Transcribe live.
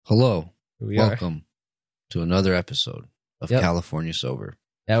Hello, We welcome to another episode of Yep. California Sober.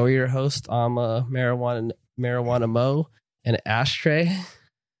 Yeah, we're your host. I'm marijuana Mo and Ashtray.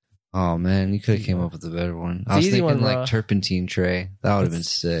 Oh man, you could have came up with a better one. I was easy thinking one, like bro. turpentine tray. That would have been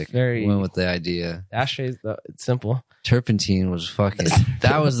It's sick. very- Went with the idea. Ashtray's it's simple. Turpentine was fucking.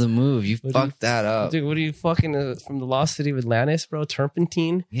 That was the move. You What do fucked that up. Dude, what are you fucking from the lost city of Atlantis, bro?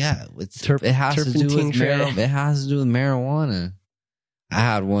 Turpentine? Yeah, it has to do turpentine with tray. it has to do with marijuana. I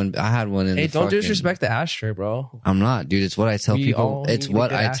had one in Hey, the don't fucking, disrespect the ashtray, bro. I'm not, dude. It's what I tell We people. all It's need a what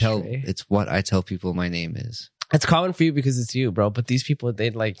good I tell. ashtray. It's what I tell people my name is. It's common for you because it's you, bro. But these people, they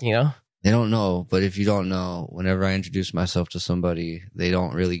like, They don't know, but if you don't know, whenever I introduce myself to somebody, they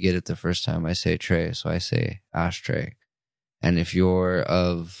don't really get it the first time I say tray, so I say ashtray. And if you're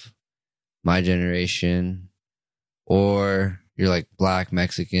of my generation, or you're like Black,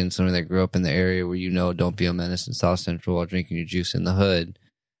 Mexican, somebody that grew up in the area where don't be a menace in South Central while drinking your juice in the hood,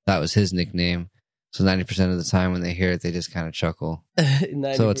 that was his nickname. So 90% of the time when they hear it, they just kind of chuckle.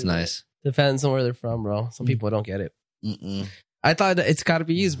 So it's nice. Depends on where they're from, bro. Some people don't get it. Mm-mm. I thought it's got to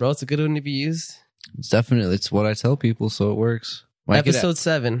be used, bro. It's a good one to be used. It's what I tell people, so it works. Episode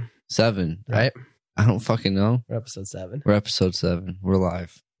 7, 7, right? I don't fucking know. We're episode 7. We're episode 7. We're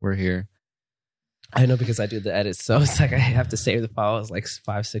live. We're here. I know because I do the edits, so it's like I have to save the file. It's like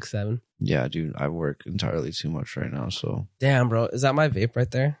 5, 6, 7. Yeah, dude, I work entirely too much right now, so Damn, bro. Is that my vape right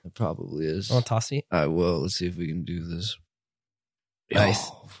there? it probably is. Want to toss me? I will. Let's see if we can do this. Nice.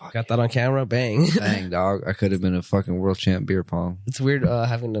 Oh, fuck. Got that on camera. Bang. Dang, dog. I could have been a fucking world champ beer pong. It's weird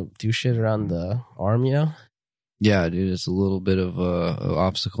having to do shit around the arm, Yeah, dude, it's a little bit of a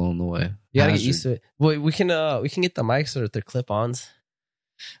obstacle in the way. You gotta get Hazard. used to it. Well, we can get the mics or they're clip-ons.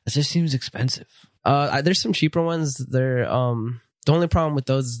 It just seems expensive. There's some cheaper ones. They're the only problem with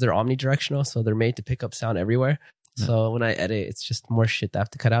those is they're omnidirectional, so they're made to pick up sound everywhere. Yeah. So when I edit, it's just more shit that I have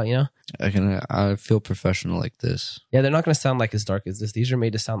to cut out, I feel professional like this. Yeah, they're not gonna sound like as dark as this. These are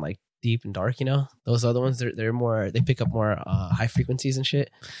made to sound like deep and dark, Those other ones, they're more. They pick up more high frequencies and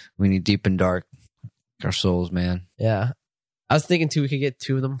shit. We need deep and dark. Our souls, man. Yeah, I was thinking too. We could get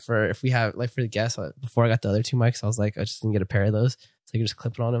 2 of them for if we have like for the guests. Before I got the other 2 mics, I was like, I just didn't get a pair of those, so I could just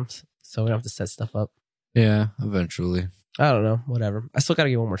clip it on them, so we don't have to set stuff up. Yeah, eventually. I don't know, whatever. I still gotta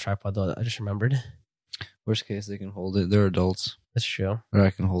get one more tripod though. I just remembered. Worst case, they can hold it. They're adults. That's true. Or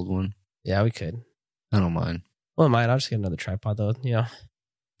I can hold one. Yeah, we could. I don't mind. Well, I'll just get another tripod though. Yeah,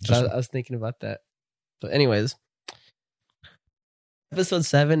 but I was thinking about that. But anyways, episode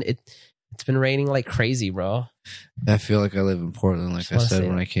 7. It's been raining like crazy, bro. I feel like I live in Portland, like Just I wanna said say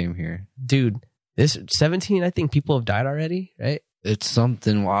when it. I came here. Dude, this 17. I think people have died already, right? It's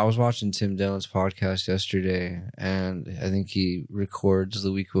something. Well, I was watching Tim Dillon's podcast yesterday, and I think he records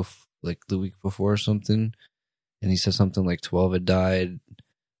the week before or something, and he said something like 12 had died.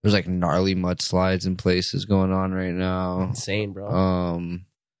 There's like gnarly mudslides in places going on right now. Insane, bro.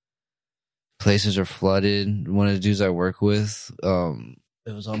 Places are flooded. One of the dudes I work with,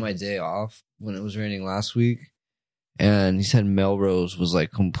 it was on my day off when it was raining last week, and he said Melrose was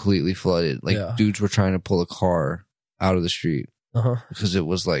like completely flooded. Like dudes were trying to pull a car out of the street. Because it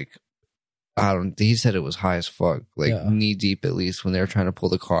was like, he said it was high as fuck, like knee deep at least when they were trying to pull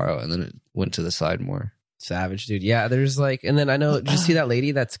the car out, and then it went to the side more. Savage, dude. Yeah, there's like, and then I know, did you see that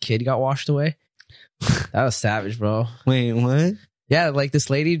lady that's kid got washed away? That was savage, bro. Wait, what? Yeah, like this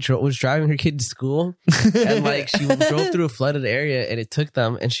lady was driving her kid to school, and like she drove through a flooded area, and it took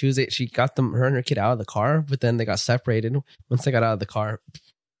them, and she got her and her kid out of the car, but then they got separated once they got out of the car.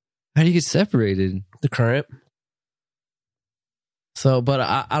 How do you get separated? The current. So, but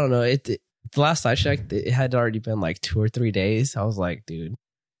I don't know. The last I checked, it had already been like 2 or 3 days. I was like, dude,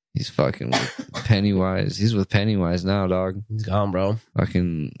 he's fucking with Pennywise. He's with Pennywise now, dog. He's gone, bro.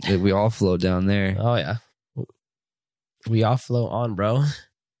 Fucking, we all flow down there. Oh yeah, we all flow on, bro.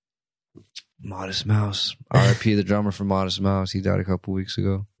 Modest Mouse. R.I.P. the drummer for Modest Mouse. He died a couple weeks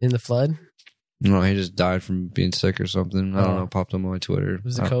ago. In the flood? No, he just died from being sick or something. I don't know. Popped up on my Twitter.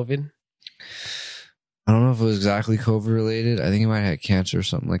 Was it COVID? I don't know if it was exactly COVID related. I think he might have had cancer or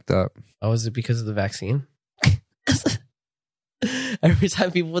something like that. Oh, was it because of the vaccine? Every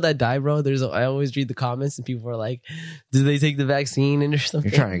time people that die, bro, I always read the comments and people are like, did they take the vaccine or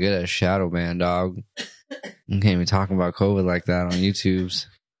something? You're trying to get a shadow ban, dog. You can't even talk about COVID like that on YouTube's.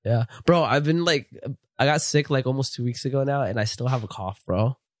 Yeah. Bro, I've been like, I got sick like almost 2 weeks ago now, and I still have a cough,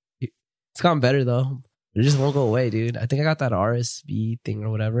 bro. It's gotten better though. It just won't go away, dude. I think I got that RSV thing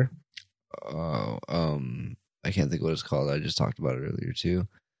or whatever. I can't think what it's called. I just talked about it earlier too.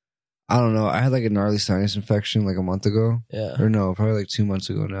 I don't know. I had like a gnarly sinus infection like a month ago. Yeah. Or no, probably like 2 months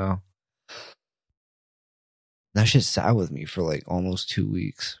ago now. That shit sat with me for like almost 2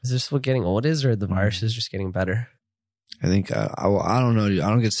 weeks. Is this what getting old is, or the virus is just getting better? I think I don't know, dude. I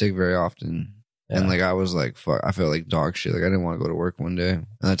don't get sick very often. Yeah. And like I was like, fuck, I felt like dog shit. Like I didn't want to go to work one day, and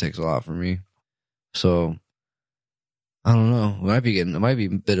that takes a lot for me. So I don't know. It might be a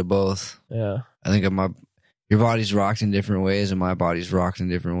bit of both. Yeah. I think your body's rocked in different ways, and my body's rocked in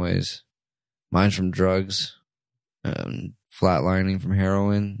different ways. Mine's from drugs, flatlining from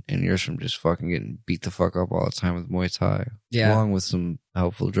heroin, and yours from just fucking getting beat the fuck up all the time with Muay Thai. Yeah. Along with some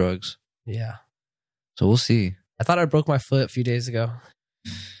helpful drugs. Yeah. So we'll see. I thought I broke my foot a few days ago.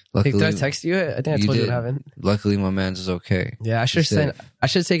 Luckily, did I text you it? I think I told you I haven't. Luckily, my man's is okay. Yeah, I should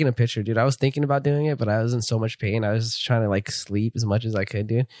have taken a picture, dude. I was thinking about doing it, but I was in so much pain. I was trying to like sleep as much as I could,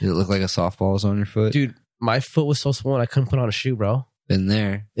 dude. Did it look like a softball was on your foot? Dude, my foot was so swollen I couldn't put on a shoe, bro. Been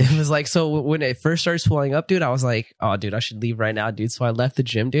there. It was like, so when it first started swelling up, dude, I was like, oh, dude, I should leave right now, dude. So I left the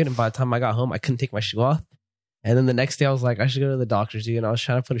gym, dude, and by the time I got home, I couldn't take my shoe off. And then the next day I was like, I should go to the doctor's, dude. And I was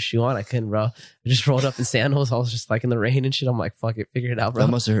trying to put a shoe on. I couldn't, bro. I just rolled up in sandals. I was just like in the rain and shit. I'm like, fuck it. Figure it out, bro.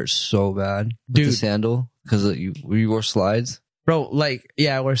 That must have hurt so bad. Dude. With the sandal? Because you wore slides? Bro, like,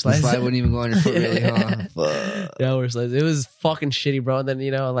 yeah, I wore slides. The slide wouldn't even go on your foot really, huh? Fuck. Yeah, I wore slides. It was fucking shitty, bro. And then, you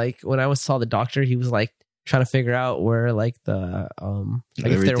know, like when I saw the doctor, he was like, trying to figure out where like the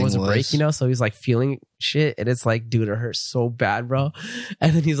like if there was a break, you know, so he's like feeling shit and it's like, dude, it hurts so bad, bro.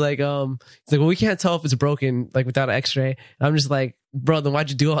 And then he's like well, we can't tell if it's broken like without an x-ray. And I'm just like, bro, then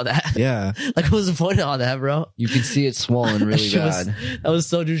why'd you do all that? Yeah. Like what was the point of all that, bro? You can see it swollen really bad. That was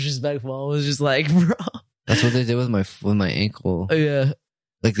so disrespectful. It was just like, bro, that's what they did with my ankle. Yeah.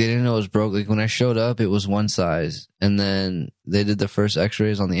 Like they didn't know it was broke. Like when I showed up it was one size, and then they did the first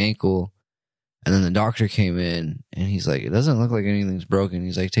x-rays on the ankle. And then the doctor came in and he's like, it doesn't look like anything's broken.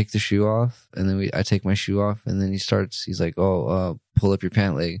 He's like, take the shoe off. And then I take my shoe off, and then he's like, pull up your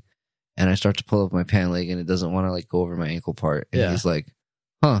pant leg. And I start to pull up my pant leg and it doesn't want to like go over my ankle part. And he's like,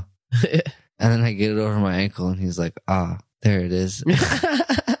 huh. And then I get it over my ankle and he's like, there it is. My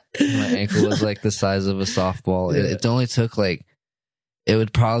ankle was like the size of a softball. Yeah. It only took like, it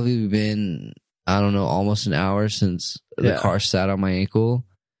would probably have been, I don't know, almost an hour since the car sat on my ankle.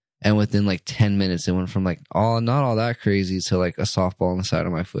 And within like 10 minutes, it went from like, not all that crazy to like a softball on the side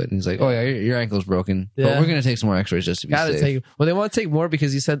of my foot. And he's like, oh yeah, your ankle's broken. Yeah. But we're going to take some more x-rays just to be safe. Well, they want to take more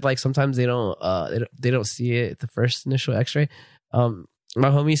because you said like sometimes they don't see it at the first initial x-ray. My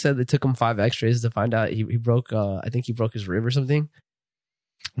homie said they took him 5 x-rays to find out he broke, I think he broke his rib or something.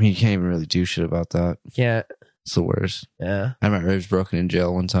 I mean, you can't even really do shit about that. Yeah. It's the worst. Yeah. I had my ribs broken in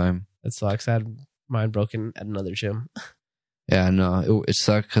jail one time. That sucks. I had mine broken at another gym. Yeah, no, it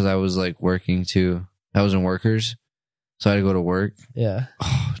sucked because I was like working too. I was in workers, so I had to go to work. Yeah.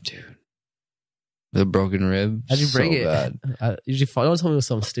 Oh, dude, the broken rib. How'd you break it? Bad. Usually, don't tell me it was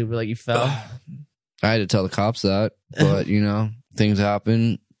something stupid like you fell. I had to tell the cops that, but you know, things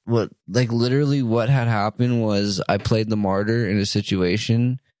happen. Literally what had happened was I played the martyr in a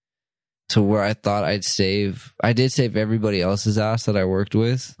situation to where I thought I did save everybody else's ass that I worked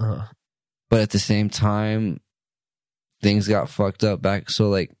with, but at the same time, things got fucked up back. So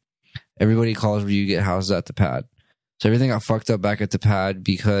like everybody calls where you get housed at the pad. So everything got fucked up back at the pad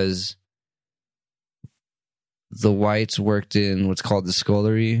because the whites worked in what's called the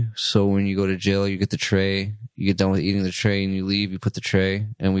scullery. So when you go to jail, you get the tray, you get done with eating the tray and you leave, you put the tray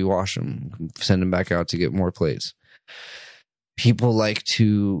and we wash them, send them back out to get more plates. People like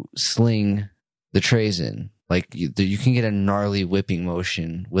to sling the trays in. Like you can get a gnarly whipping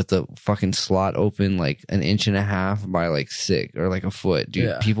motion with the fucking slot open like 1.5 inches by like 6 or like a foot, dude.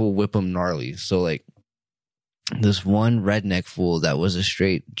 Yeah. People whip them gnarly. So like this one redneck fool that was a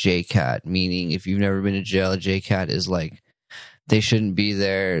straight J-cat, meaning if you've never been to jail, a J-cat is like they shouldn't be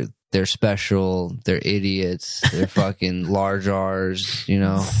there. They're special. They're idiots. They're fucking large R's, you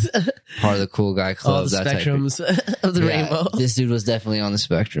know, part of the cool guy club. All the that spectrums of the rainbow. This dude was definitely on the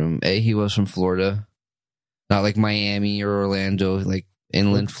spectrum. He was from Florida. Not like Miami or Orlando, like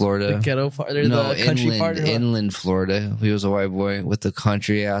inland Florida. The ghetto part, the country part. Inland Florida. He was a white boy with a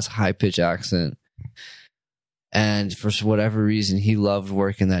country ass high pitch accent. And for whatever reason, he loved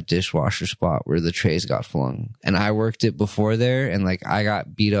working that dishwasher spot where the trays got flung. And I worked it before there, and like I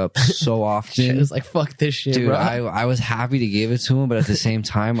got beat up so often. It was like, fuck this shit, dude, bro. I was happy to give it to him, but at the same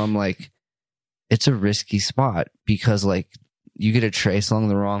time, I'm like, it's a risky spot because like you get a tray slung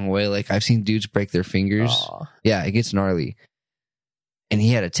the wrong way. Like I've seen dudes break their fingers. Aww. Yeah, it gets gnarly. And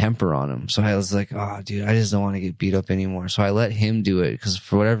he had a temper on him. So I was like, oh, dude, I just don't want to get beat up anymore. So I let him do it because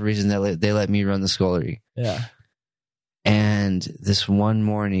for whatever reason, they let me run the scullery. Yeah. And this one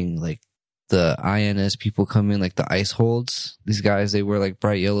morning, like the INS people come in, like the ICE holds. These guys, they wear like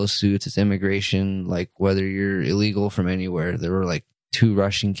bright yellow suits. It's immigration, like whether you're illegal from anywhere. There were like 2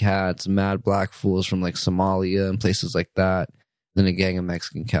 Russian cats, mad black fools from like Somalia and places like that, then a gang of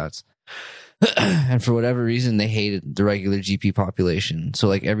Mexican cats. And for whatever reason, they hated the regular GP population. So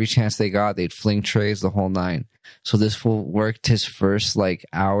like every chance they got, they'd fling trays the whole 9. So this fool worked his first like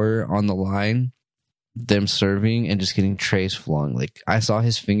hour on the line, them serving and just getting trays flung. Like I saw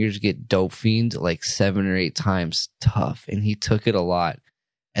his fingers get dope fiend like 7 or 8 times tough, and he took it a lot.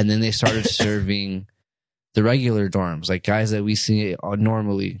 And then they started serving the regular dorms, like guys that we see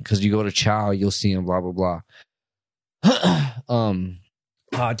normally, because you go to Chow, you'll see them, blah blah blah.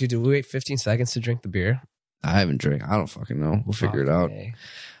 Oh, dude, did we wait 15 seconds to drink the beer? I haven't drank. I don't fucking know. We'll figure it out.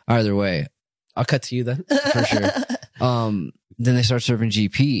 Either way, I'll cut to you then. For sure. Then they start serving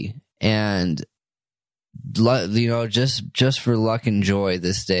GP, and you know, just for luck and joy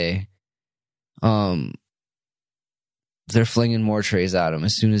this day, they're flinging more trays at them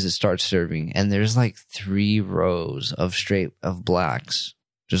as soon as it starts serving, and there's like 3 rows of blacks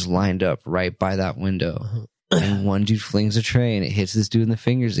just lined up right by that window. And one dude flings a tray and it hits this dude in the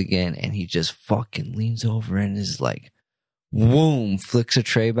fingers again, and he just fucking leans over and is like, boom, flicks a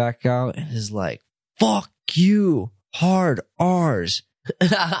tray back out and is like, fuck you, hard R's.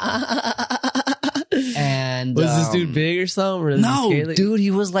 And was this dude big or something? Or no, dude,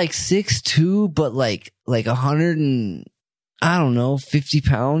 he was like 6'2", but like 100 and I don't know, 50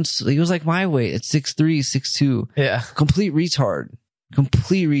 pounds. He was like my weight at 6'3", 6'2". Yeah, complete retard.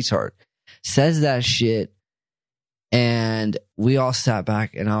 Says that shit. And we all sat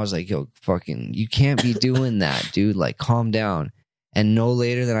back, and I was like, yo, fucking, you can't be doing that, dude. Like, calm down. And no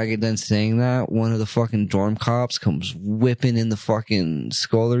later than I get done saying that, one of the fucking dorm cops comes whipping in the fucking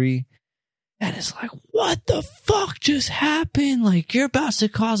scullery. And it's like, what the fuck just happened? Like, you're about to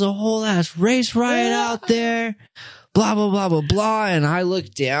cause a whole ass race riot out there. Blah, blah, blah, blah, blah. And I look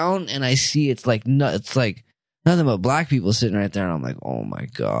down, and I see it's like nothing but black people sitting right there. And I'm like, oh my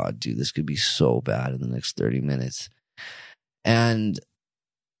God, dude, this could be so bad in the next 30 minutes. And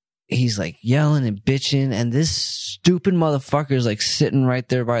he's like yelling and bitching, and this stupid motherfucker is like sitting right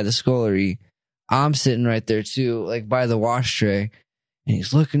there by the scullery. I'm sitting right there too, like by the wash tray, and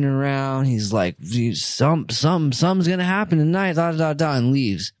he's looking around. He's like, something's gonna happen tonight, and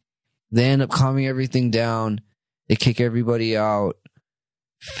leaves. They end up calming everything down. They kick everybody out,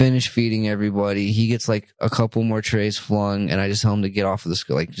 finish feeding everybody. He gets like a couple more trays flung, and I just tell him to get off of the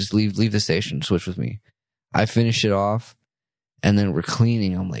like just leave the station, switch with me. I finish it off. And then we're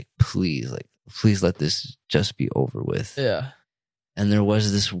cleaning. I'm like, please let this just be over with. Yeah. And there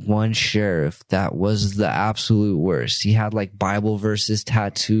was this one sheriff that was the absolute worst. He had like Bible verses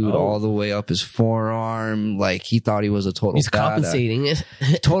tattooed all the way up his forearm. Like he thought he was a total. He's compensating it.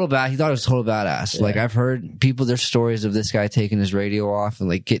 Total bad. He thought it was total badass. Yeah. Like I've heard people. There's stories of this guy taking his radio off and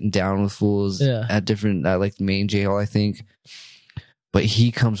like getting down with fools at like the main jail, I think. But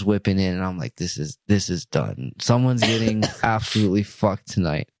he comes whipping in, and I'm like, this is done. Someone's getting absolutely fucked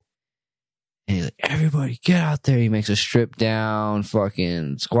tonight. And he's like, everybody get out there. He makes a strip down,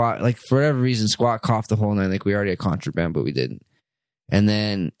 fucking squat. Like, for whatever reason, squat, cough the whole night. Like, we already had contraband, but we didn't. And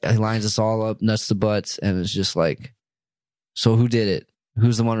then he lines us all up, nuts to butts, and it's just like, so who did it?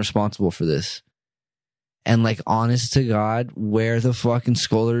 Who's the one responsible for this? And like, honest to God, where the fucking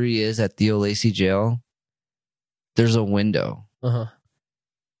scullery is at Theo Lacey jail, there's a window.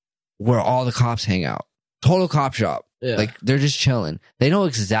 Where all the cops hang out. Total cop shop. Yeah. Like, they're just chilling. They know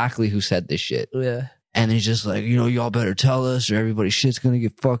exactly who said this shit. Yeah. And it's just like, you know, y'all better tell us or everybody's shit's gonna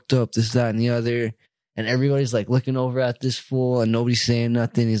get fucked up, this, that, and the other. And everybody's like looking over at this fool and nobody's saying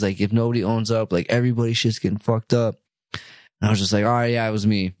nothing. He's like, if nobody owns up, like everybody's shit's getting fucked up. And I was just like, all right, yeah, it was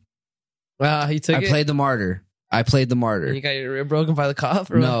me. Wow, he took I played the martyr. And you got your rib broken by the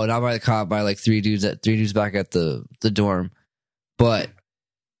cop? Or no, not by the cop, by like three dudes back at the dorm. But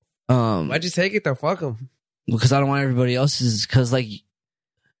why'd you take it though? Fuck them. Because I don't want everybody else's. Because like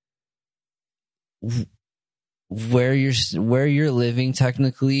where you're living,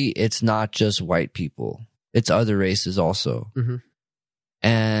 technically, it's not just white people. It's other races also,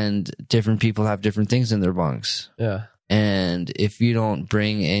 and different people have different things in their bunks. Yeah, and if you don't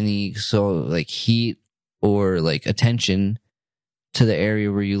bring any like heat or like attention to the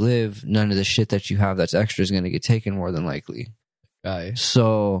area where you live, none of the shit that you have that's extra is going to get taken more than likely.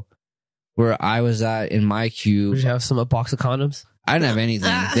 So where I was at in my cube, did you have a box of condoms? I didn't have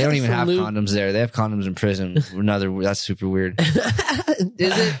anything. They don't even have condoms there. They have condoms in prison. That's super weird. Is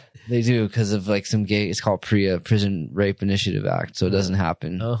it? They do because of like some gay. It's called PREA, Prison Rape Initiative Act, so it doesn't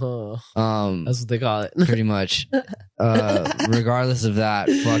happen. That's what they call it. Pretty much. Regardless of that,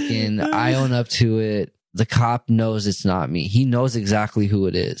 fucking, I own up to it. The cop knows it's not me. He knows exactly who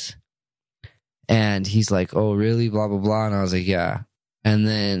it is, and he's like, "Oh, really?" Blah blah blah. And I was like, "Yeah." And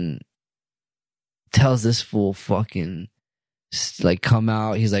then tells this fool fucking like come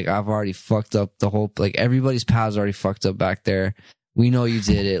out. He's like, "I've already fucked up the whole, like everybody's paths already fucked up back there. We know you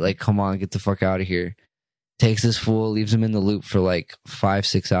did it. Like, come on, get the fuck out of here." Takes this fool, leaves him in the loop for like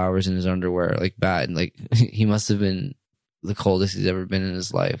 5-6 hours in his underwear, like bad. And like he must have been the coldest he's ever been in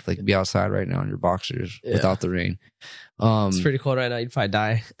his life. Like be outside right now in your boxers without the rain. It's pretty cold right now. You'd probably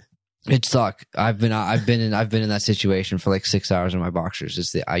die. It sucked. I've been in that situation for like 6 hours in my boxers.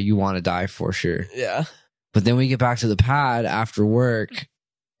 It's you want to die for sure. Yeah. But then we get back to the pad after work,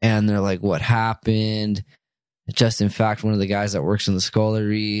 and they're like, "What happened?" Just in fact, one of the guys that works in the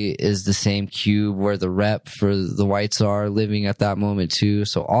scullery is the same cube where the rep for the whites are living at that moment too.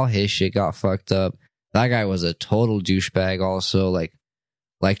 So all his shit got fucked up. That guy was a total douchebag. Also, like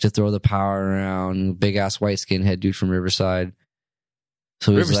to throw the power around. Big ass white skinhead dude from Riverside.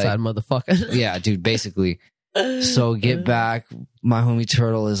 So Riverside, motherfucker. Yeah, dude. Basically. So get back. My homie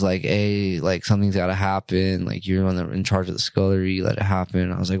Turtle is like, "Hey, like something's got to happen. Like you're in charge of the scullery. Let it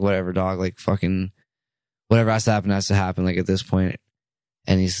happen." I was like, "Whatever, dog. Like fucking whatever has to happen. Like at this point."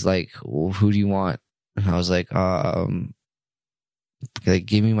 And he's like, "Well, who do you want?" And I was like, like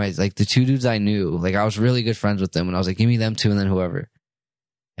give me my, like the two dudes I knew. Like I was really good friends with them, and I was like, "Give me them two, and then whoever."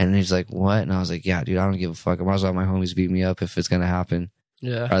 And he's like, "What?" And I was like, "Yeah, dude, I don't give a fuck. I might as well have my homies beat me up if it's gonna happen."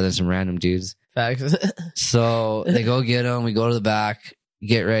 Yeah. Rather than some random dudes. Facts. So they go get him. We go to the back,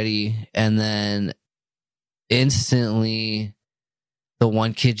 get ready, and then instantly the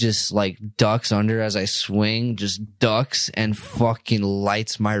one kid just like ducks under as I swing, just ducks and fucking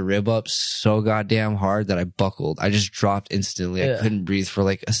lights my rib up so goddamn hard that I buckled. I just dropped instantly. I couldn't breathe for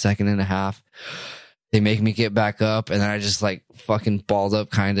like a second and a half. They make me get back up, and then I just like fucking balled up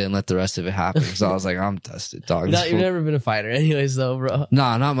kind of and let the rest of it happen. So I was like, I'm dusted, dog. You've never been a fighter anyways though, bro.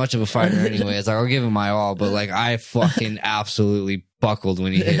 Nah, not much of a fighter anyways. Like I'll give him my all, but like I fucking absolutely buckled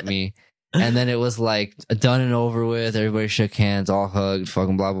when he hit me. And then it was like done and over with. Everybody shook hands, all hugged,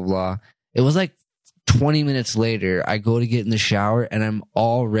 fucking blah, blah, blah. It was like 20 minutes later, I go to get in the shower, and I'm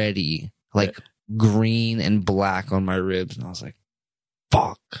already like green and black on my ribs. And I was like,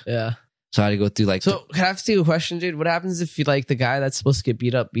 fuck. Yeah. So I had to go through like... So can I ask you a question, dude? What happens if you like the guy that's supposed to get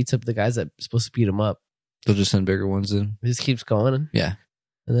beat up beats up the guys that's supposed to beat him up? They'll just send bigger ones in. It just keeps going? Yeah.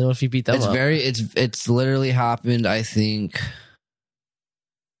 And then what if you beat them up? It's literally happened, I think,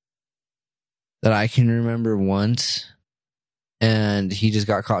 that I can remember once, and he just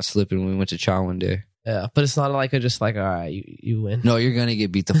got caught slipping when we went to chow one day. Yeah, but it's not like just like, all right, you win. No, you're gonna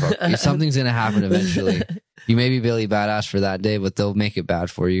get beat the fuck. Something's gonna happen eventually. You may be Billy Badass for that day, but they'll make it bad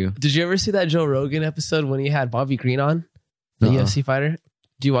for you. Did you ever see that Joe Rogan episode when he had Bobby Green on, the UFC fighter?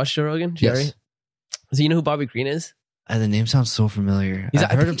 Do you watch Joe Rogan? Yes. So you know who Bobby Green is? The name sounds so familiar.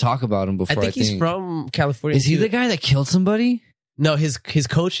 I've heard him talk about him before. I think he's from California. Is he the guy that killed somebody? No, his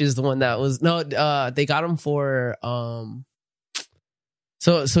coach is the one that was they got him for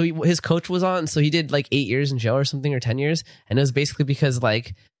his coach was on, so he did like 8 years in jail or something, or 10 years, and it was basically because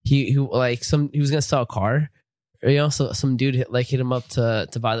like he was gonna sell a car, so some dude hit him up to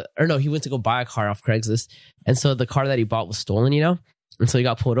buy he went to go buy a car off Craigslist, and so the car that he bought was stolen, and so he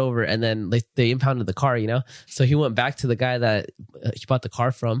got pulled over, and then they impounded the car, so he went back to the guy that he bought the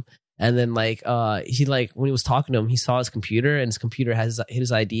car from. And then when he was talking to him, he saw his computer, and his computer has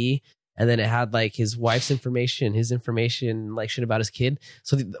his ID, and then it had like his wife's information, his information, like shit about his kid.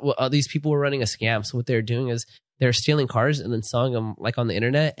 So these people were running a scam. So what they were doing is they were stealing cars and then selling them like on the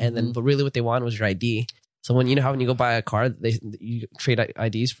internet, and then but really what they wanted was your ID. So when you go buy a car, you trade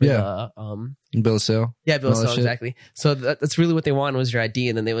IDs for the bill of sale. Yeah, bill of sale, exactly. So that's really what they wanted was your ID,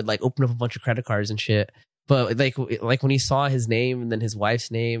 and then they would like open up a bunch of credit cards and shit. But like when he saw his name and then his wife's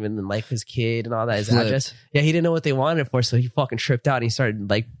name and then like his kid and all that, his address, he didn't know what they wanted it for, so he fucking tripped out and he started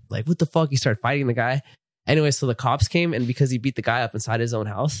like what the fuck? He started fighting the guy. Anyway, so the cops came, and because he beat the guy up inside his own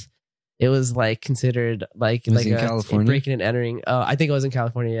house, it was like considered like in California? Breaking and entering. I think it was in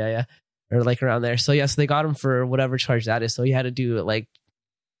California, yeah, or like around there. So so they got him for whatever charge that is. So he had to do like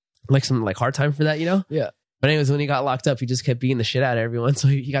some like hard time for that, Yeah. But anyways, when he got locked up, he just kept beating the shit out of everyone. So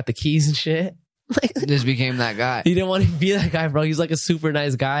he got the keys and shit. Like, just became that guy. He didn't want to be that guy, bro. He's like a super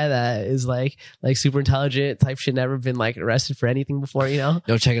nice guy that is like super intelligent type shit. Never been like arrested for anything before, you know?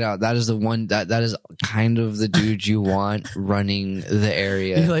 Yo, check it out. That is the one that is kind of the dude you want running the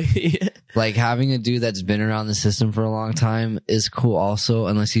area. Like having a dude that's been around the system for a long time is cool also,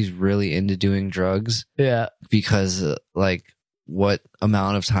 unless he's really into doing drugs. Yeah. Because like what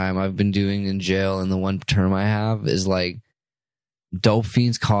amount of time I've been doing in jail and the one term I have is like dope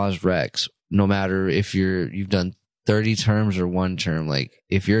fiends cause wrecks. No matter if you've done 30 terms or one term, like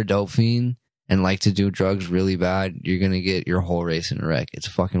if you're a dope fiend and like to do drugs really bad, you're going to get your whole race in a wreck. It's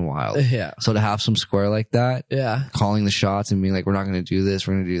fucking wild. Yeah. So to have some square like that, yeah, calling the shots and being like, we're not going to do this,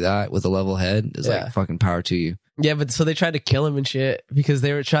 we're going to do that with a level head is like fucking power to you. Yeah, but so they tried to kill him and shit because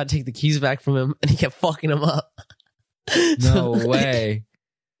they were trying to take the keys back from him and he kept fucking him up. No way.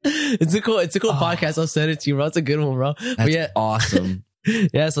 It's a cool podcast. I'll send it to you, bro. It's a good one, bro. That's awesome.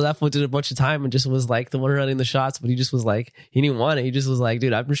 Yeah, so that fool did a bunch of time and just was like the one running the shots, but he just was like, he didn't want it. He just was like,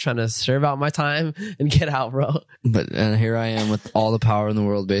 dude, I'm just trying to serve out my time and get out, bro. And here I am with all the power in the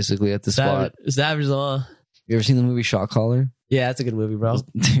world basically at the spot. Savage on. You ever seen the movie Shot Caller? Yeah, it's a good movie, bro.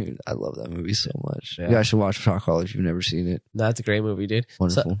 Dude, I love that movie so much. Yeah. You guys should watch Shot Caller if you've never seen it. No, it's a great movie, dude.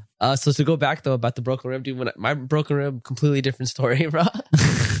 Wonderful. So to go back though about the broken rib, dude, when my broken rib, completely different story, bro.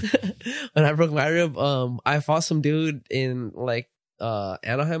 When I broke my rib, I fought some dude in like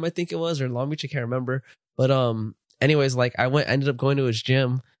Anaheim, I think it was, or Long Beach, I can't remember. But anyways, like ended up going to his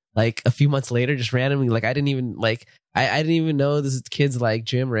gym like a few months later, just randomly. Like I didn't even like I didn't even know this kid's like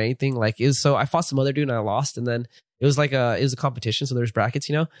gym or anything. Like it was, so I fought some other dude and I lost, and then it was a competition, so there's brackets,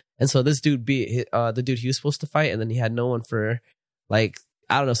 you know. And so this dude beat the dude he was supposed to fight, and then he had no one for like,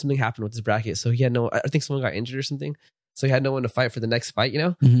 I don't know, something happened with his bracket, so he had no. I think someone got injured or something. So he had no one to fight for the next fight, you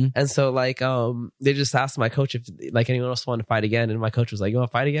know? Mm-hmm. And so like they just asked my coach if like anyone else wanted to fight again. And my coach was like, you want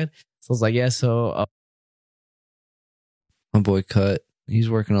to fight again? So I was like, yeah. So my boy Cut, he's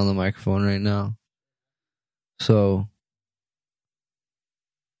working on the microphone right now. So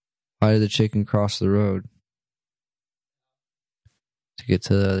why did the chicken cross the road? To get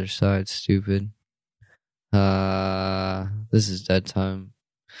to the other side, stupid. This is dead time.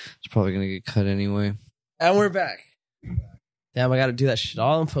 It's probably gonna get cut anyway. And we're back. Damn, I gotta do that shit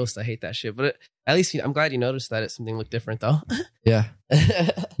all in post. I hate that shit, but at least I'm glad you noticed that something looked different though. Yeah.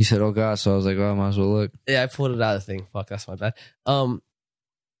 You said, "Oh God," so I was like, "Oh, I might as well look." Yeah, I pulled it out of the thing. Fuck, that's my bad.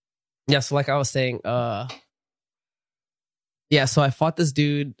 Yeah. So like I was saying, yeah. So I fought this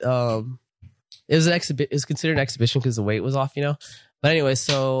dude. It was an exhibit. It was considered an exhibition because the weight was off, you know. But anyway,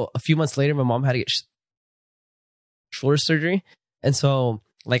 so a few months later, my mom had to get shoulder surgery, and so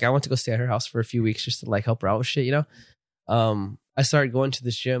like I went to go stay at her house for a few weeks just to like help her out with shit, you know. I started going to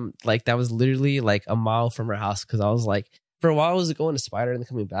this gym like that was literally like a mile from her house because I was like, for a while I was going to Spider and then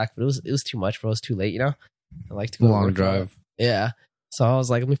coming back, but it was too much, bro. It was too late, you know. I like to go long drive. Yeah, so I was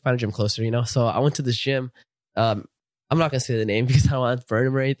like, let me find a gym closer, you know. So I went to this gym. I'm not gonna say the name because I don't want to burn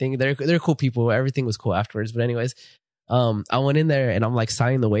them or anything. They're cool people. Everything was cool afterwards, but anyways. I went in there and I'm like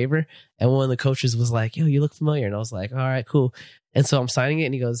signing the waiver, and one of the coaches was like, yo, you look familiar. And I was like, all right, cool. And so I'm signing it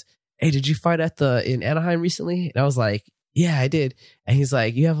and he goes, hey, did you fight in Anaheim recently? And I was like, yeah, I did. And he's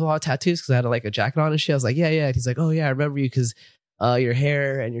like, you have a lot of tattoos? Because I had like a jacket on and shit. I was like, yeah. And he's like, oh yeah, I remember you because your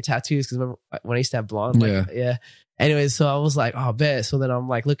hair and your tattoos. Because remember when I used to have blonde? Like, yeah. Anyways, so I was like, oh, bet. So then I'm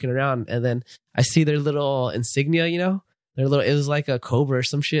like looking around and then I see their little insignia, you know? It was like a cobra or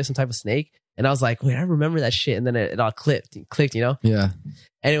some shit, some type of snake. And I was like, wait, I remember that shit. And then it all clicked, you know? Yeah.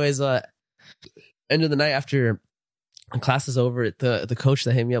 Anyways, end of the night after class is over, the coach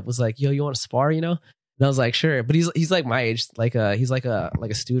that hit me up was like, yo, you want to spar, you know? And I was like, sure. But he's like my age, like he's like a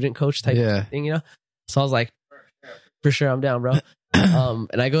student coach type of thing, you know? So I was like, for sure, I'm down, bro.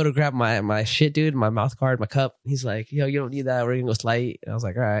 And I go to grab my shit, dude, my mouth guard, my cup. He's like, yo, you don't need that. We're going to go slight. And I was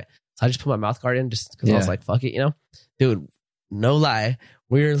like, all right. So I just put my mouth guard in just because I was like, fuck it, you know? Dude, no lie.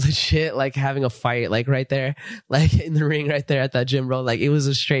 We were legit like having a fight like right there, like in the ring right there at that gym, bro. Like it was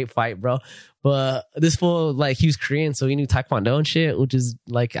a straight fight, bro. But this fool, like he was Korean, so he knew Taekwondo and shit, which is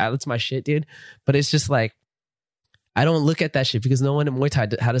like, that's my shit, dude. But it's just like, I don't look at that shit because no one in Muay Thai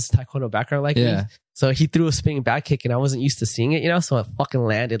had a Taekwondo background like me. So he threw a spinning back kick and I wasn't used to seeing it, you know? So it fucking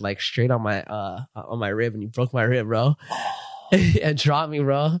landed like straight on my rib and he broke my rib, bro. and dropped me,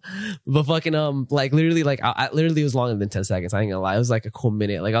 bro. But fucking like literally, like I literally was longer than 10 seconds. I ain't gonna lie, it was like a cool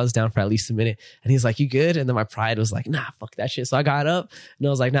minute. Like I was down for at least a minute, and he's like, "You good?" And then my pride was like, "Nah, fuck that shit." So I got up and I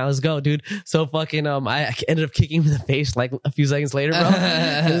was like, "Nah, let's go, dude." So fucking I ended up kicking him in the face like a few seconds later, bro.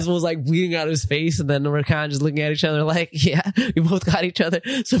 And this one was like bleeding out of his face, and then we're kind of just looking at each other like, "Yeah, we both got each other."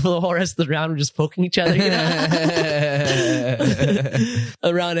 So for the whole rest of the round, we're just poking each other, you know?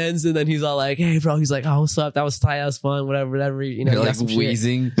 Around ends, and then he's all like, "Hey, bro," he's like, "Oh, what's up? That was tight. That was fun. Whatever." You know, you're like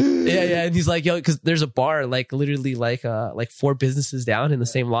wheezing. Yeah. And he's like, "Yo," because there's a bar like literally like 4 businesses down in the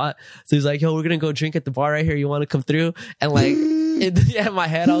same lot. So he's like, "Yo, we're gonna go drink at the bar right here. You want to come through?" And like, in my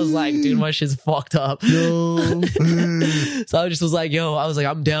head, I was like, "Dude, my shit's fucked up." No. So I just was like, "Yo," I was like,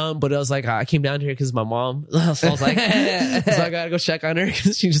 "I'm down," but I was like, I came down here because my mom. So I was like, so I gotta go check on her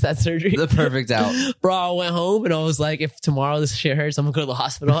because she just had surgery. The perfect out, bro. I went home and I was like, if tomorrow this shit hurts, I'm gonna go to the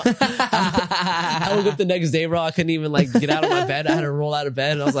hospital. I woke up the next day, bro. I couldn't even like get out of my bed. I had to roll out of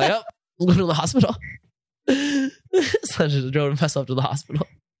bed, and I was like, "Oh, I'm going to the hospital." So I just drove myself to the hospital.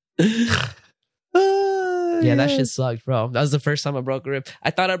 Yeah, that shit sucked, bro. That was the first time I broke a rib. I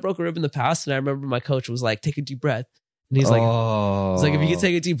thought I broke a rib in the past, and I remember my coach was like, "Take a deep breath." And he's like, he's like, "If you can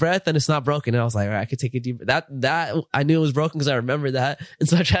take a deep breath, then it's not broken." And I was like, "All right, I could take a deep breath." That I knew it was broken because I remember that. And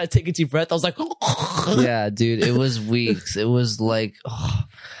so I tried to take a deep breath. I was like, yeah, dude, it was weeks. It was like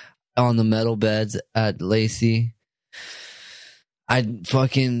on the metal beds at Lacey. I'd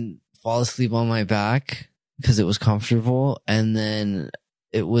fucking fall asleep on my back because it was comfortable. And then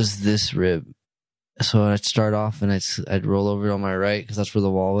it was this rib. So I'd start off and I'd roll over on my right because that's where the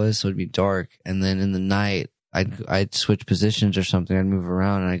wall was. So it'd be dark. And then in the night, I'd switch positions or something. I'd move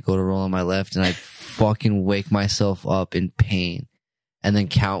around and I'd go to roll on my left and I'd fucking wake myself up in pain. And then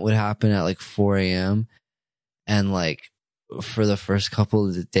count would happen at like 4 a.m. And like for the first couple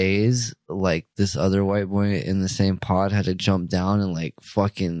of the days, like this other white boy in the same pod had to jump down and like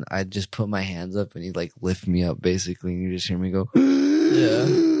fucking, I'd just put my hands up and he'd like lift me up basically. And you just hear me go,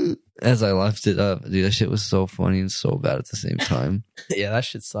 yeah, as I left it up. Dude, that shit was so funny and so bad at the same time. Yeah, that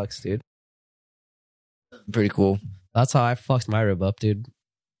shit sucks, dude. Pretty cool. That's how I fucked my rib up, dude.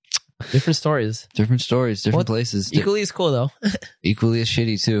 Different stories. Different places. Equally as cool, though. Equally as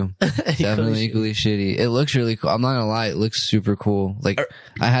shitty, too. Definitely equally shitty. It looks really cool. I'm not gonna lie. It looks super cool. Like,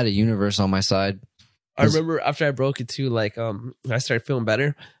 I had a universe on my side. I remember after I broke it, too, like, I started feeling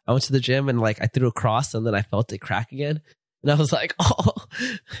better. I went to the gym and, like, I threw a cross and then I felt it crack again. And I was like, oh.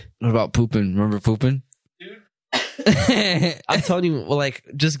 What about pooping? Remember pooping? I'm telling you, well, like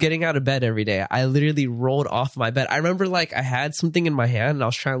just getting out of bed every day, I literally rolled off my bed. I remember like I had something in my hand and I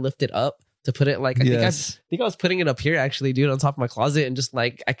was trying to lift it up to put it like I think I was putting it up here actually, dude, on top of my closet, and just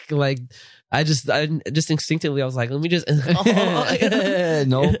like I just instinctively I was like, let me just nope,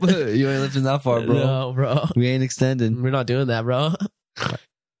 you ain't lifting that far, bro. No, bro, we ain't extending. We're not doing that, bro. All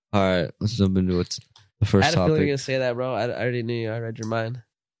right, let's jump into it. The first I had a topic. feeling you're gonna say that, bro. I already knew you. I read your mind.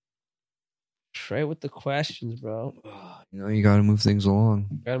 Try with the questions, bro. You know, you gotta move things along.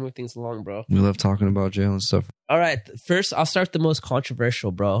 Bro. We love talking about jail and stuff. All right. First, I'll start with the most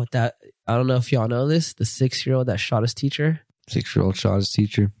controversial, bro. That I don't know if y'all know this. The 6-year-old that shot his teacher. 6-year-old shot his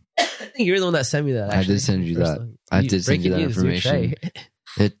teacher. I think you're the one that sent me that. Actually. I did send you that. I did send you that information.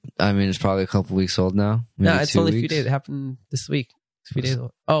 I mean, it's probably a couple weeks old now. No, it's only a few days. It happened this week. It's a few days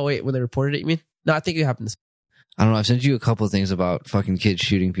old. Oh, wait. When they reported it, you mean? No, I think it happened this week. I don't know. I've sent you a couple of things about fucking kids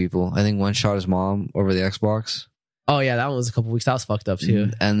shooting people. I think one shot his mom over the Xbox. Oh, yeah. That one was a couple weeks. That was fucked up,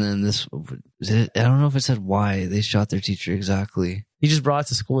 too. And then this, I don't know if it said why they shot their teacher exactly. He just brought it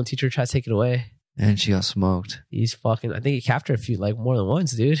to school and teacher tried to take it away. And she got smoked. He's fucking, I think he capped her a few, like more than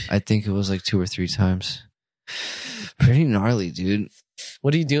once, dude. I think it was like 2 or 3 times. Pretty gnarly, dude.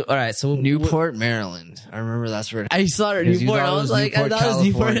 What do you do? All right. So Newport, Maryland. I remember that's where I saw her Newport. I was like, Newport, that was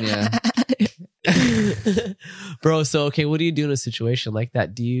Newport. Bro, so okay, what do you do in a situation like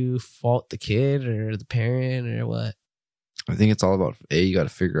that? Do you fault the kid or the parent or what? I think it's all about you got to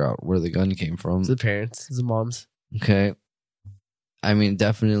figure out where the gun came from. It's the parents, it's the moms. Okay. I mean,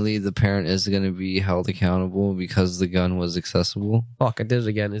 definitely the parent is going to be held accountable because the gun was accessible. Fuck, I did it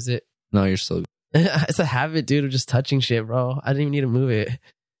again. Is it? No, you're still. It's a habit, dude, of just touching shit, bro. I didn't even need to move it.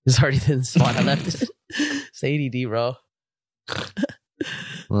 It's already in the spot I left it. It's ADD, bro.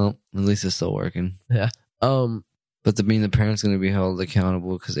 Well, at least it's still working. Yeah. But the parent's going to be held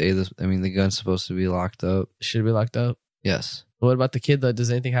accountable because the gun's supposed to be locked up. Should be locked up. Yes. What about the kid though?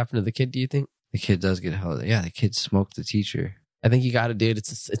 Does anything happen to the kid? Do you think the kid does get held? Yeah, the kid smoked the teacher. I think you got to, dude.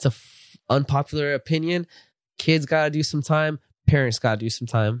 It's a unpopular opinion. Kids got to do some time. Parents got to do some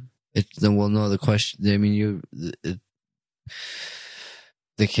time. The question. I mean,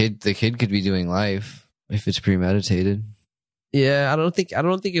 the kid could be doing life if it's premeditated. Yeah, I don't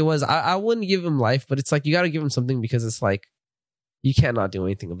think it was. I wouldn't give him life, but it's like you got to give him something because it's like you can't not do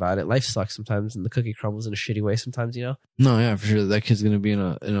anything about it. Life sucks sometimes, and the cookie crumbles in a shitty way sometimes. You know? No, yeah, for sure. That kid's gonna be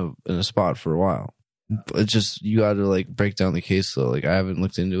in a spot for a while. But it's just you got to like break down the case. So like I haven't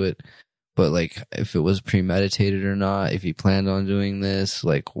looked into it, but like if it was premeditated or not, if he planned on doing this,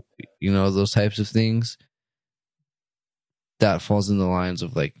 like those types of things. That falls in the lines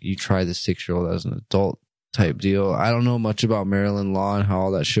of like you try the 6-year-old as an adult type deal. I don't know much about Maryland law and how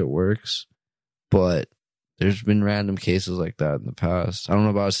all that shit works, but there's been random cases like that in the past. I don't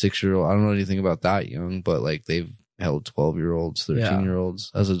know about a 6-year-old. I don't know anything about that young, but like they've held 12-year-olds, 13-year-olds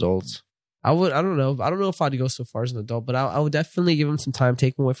as adults. I don't know if I'd go so far as an adult, but I would definitely give him some time,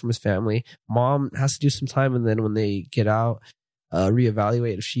 take him away from his family. Mom has to do some time, and then when they get out,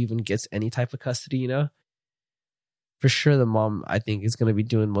 reevaluate if she even gets any type of custody, For sure, the mom, I think, is going to be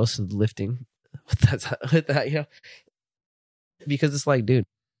doing most of the lifting with that, because it's like, dude,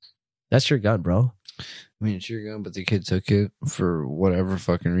 that's your gun, bro. I mean, it's your gun, but the kid took it for whatever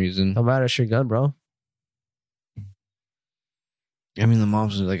fucking reason. No matter, it's your gun, bro. I mean, the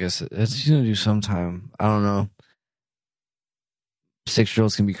mom's, like I said, she's going to do sometime. I don't know.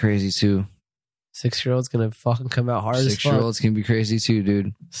 6-year-olds can be crazy, too. 6-year-old's gonna fucking come out hard as fuck. 6-year-olds can be crazy too,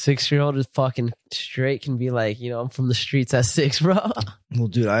 dude. 6-year-old is fucking straight, can be like, I'm from the streets at 6, bro. Well,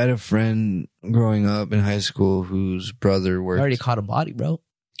 dude, I had a friend growing up in high school whose brother worked. I already caught a body, bro.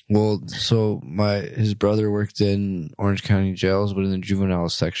 Well, so his brother worked in Orange County jails, but in the juvenile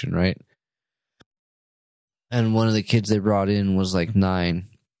section, right? And one of the kids they brought in was like 9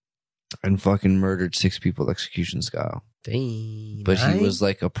 and fucking murdered 6 people execution style. Dang, but 9? He was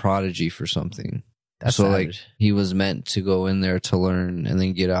like a prodigy for something. That's so savage. Like he was meant to go in there to learn and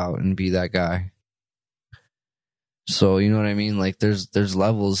then get out and be that guy. So you know what I mean? Like there's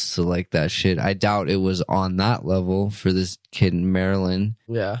levels to like that shit. I doubt it was on that level for this kid in Maryland.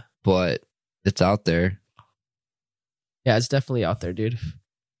 Yeah. But it's out there. Yeah, it's definitely out there, dude.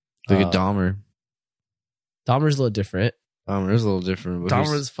 Like a Dahmer. Dahmer's a little different. Dahmer's a little different. But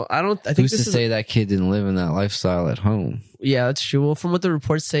Dahmer's I think who's to say that kid didn't live in that lifestyle at home? Yeah, that's true. Well, from what the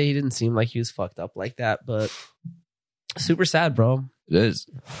reports say, he didn't seem like he was fucked up like that, but super sad, bro. It is.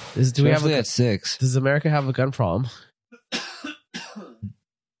 Do we have at 6? Does America have a gun problem?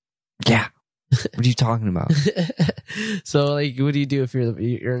 Yeah. What are you talking about? So, like, what do you do if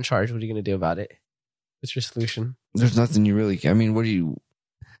you're in charge? What are you going to do about it? What's your solution? There's nothing you really. I mean, what do you?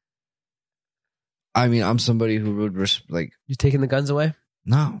 I mean, I'm somebody who would like. You taking the guns away?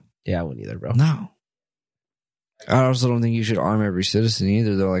 No. Yeah, I wouldn't either, bro. No. I also don't think you should arm every citizen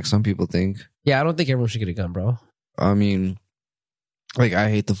either, though, like some people think. Yeah, I don't think everyone should get a gun, bro. I mean, like, I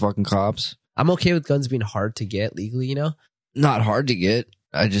hate the fucking cops. I'm okay with guns being hard to get legally, Not hard to get.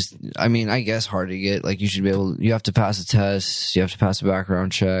 I guess hard to get. Like, you have to pass a test. You have to pass a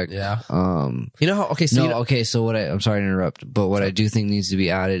background check. Yeah. You know how, okay, so so I'm sorry to interrupt, but what I do think needs to be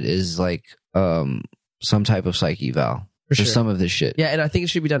added is like, some type of psych eval for some of this shit. Yeah. And I think it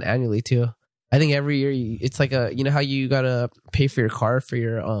should be done annually too. I think every year it's like how you gotta pay for your car for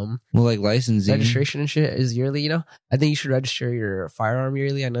your, like licensing, registration and shit is yearly, I think you should register your firearm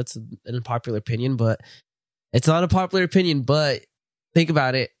yearly. I know it's an unpopular opinion, but it's not a popular opinion, but think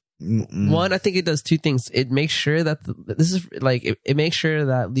about it. One, I think it does 2 things. It makes sure that it makes sure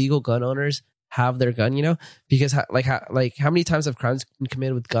that legal gun owners have their gun, because how many times have crimes been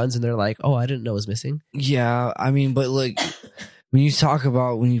committed with guns and they're like, oh, I didn't know it was missing. Yeah. I mean, but like when you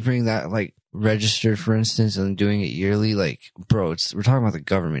bring that like registered, for instance, and doing it yearly, like, bro, we're talking about the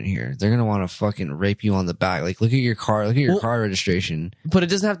government here. They're gonna want to fucking rape you on the back. Like, look at your car registration. But it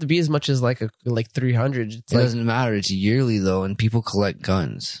doesn't have to be as much as like 300. It doesn't matter. It's yearly though, and people collect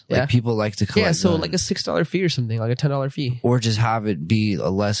guns. Like, people like to collect. Yeah, so guns. like a $6 fee or something, like a $10 fee, or just have it be do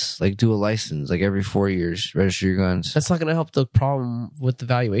a license like every 4 years, register your guns. That's not gonna help the problem with the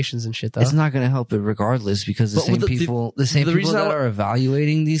valuations and shit though. It's not gonna help it regardless, because the same people that are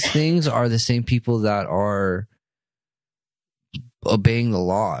evaluating these things are the same people that are obeying the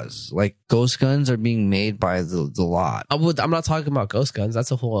laws. Like, ghost guns are being made by the lot. I'm not talking about ghost guns. That's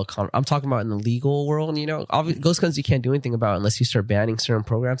a whole. I'm talking about in the legal world. Ghost guns you can't do anything about unless you start banning certain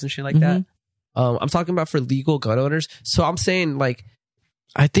programs and shit like that. I'm talking about for legal gun owners. So I'm saying, like,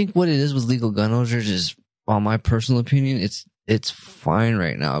 I think what it is with legal gun owners is, on my personal opinion, it's fine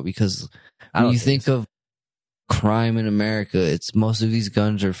right now, because when you think of crime in America, it's most of these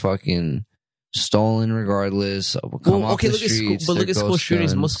guns are fucking stolen regardless. Look at school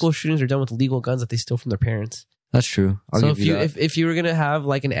shootings. Most school shootings are done with legal guns that they steal from their parents. That's true. If you were gonna have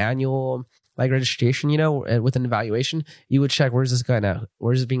like an annual like registration, with an evaluation, you would check, where's this gun at?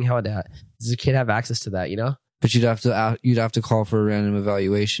 Where's it being held at? Does the kid have access to that? But you'd have to call for a random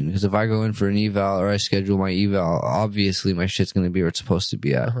evaluation, because if I go in for an eval or I schedule my eval, obviously my shit's going to be where it's supposed to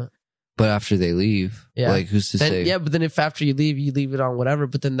be at. But after they leave, like, who's to say? Yeah, but then if after you leave it on whatever,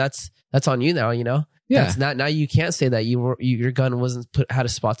 but then that's on you now, you know? Yeah. That's not, now you can't say that your gun wasn't had a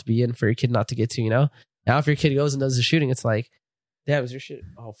spot to be in for your kid not to get to, you know? Now if your kid goes and does the shooting, it's like, yeah, it was your shit.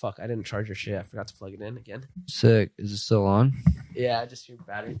 Oh, fuck, I didn't charge your shit. I forgot to plug it in again. Sick. Is it still on? Yeah, just your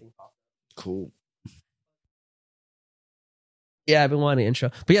battery thing popped. Cool. Yeah, I've been wanting to intro.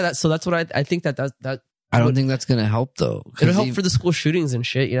 But yeah, that's what I think that I don't think that's going to help, though. It'll help for the school shootings and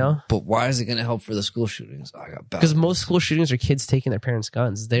shit, you know? But why is it going to help for the school shootings? Because most school shootings are kids taking their parents'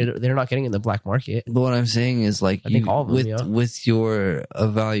 guns. They're not getting in the black market. But what I'm saying is, like, with your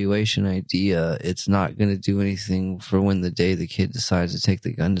evaluation idea, it's not going to do anything for when the day the kid decides to take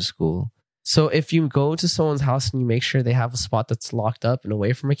the gun to school. So if you go to someone's house and you make sure they have a spot that's locked up and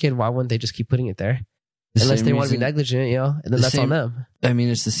away from a kid, why wouldn't they just keep putting it there? Unless they want to be negligent, you know, and then that's on them. I mean,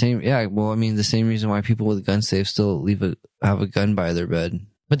 it's the same. Yeah, well, I mean, the same reason why people with gun safes still have a gun by their bed.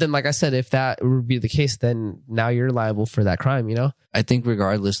 But then, like I said, if that would be the case, then now you're liable for that crime, you know? I think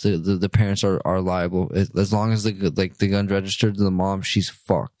regardless, the parents are liable. As long as the gun registered to the mom, she's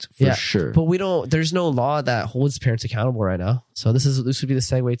fucked for sure. But there's no law that holds parents accountable right now. So this would be the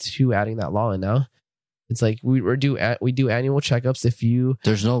segue to adding that law in now. It's like we do annual checkups if you...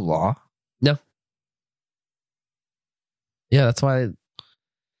 There's no law? No. Yeah, that's why.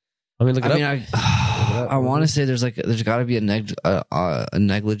 I mean, I want to say there's got to be a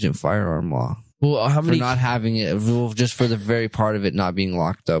negligent firearm law. Well, how many for not having it? Just for the very part of it not being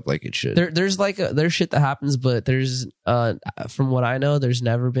locked up like it should. There's shit that happens, but there's from what I know, there's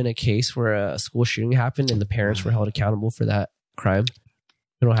never been a case where a school shooting happened and the parents were held accountable for that crime.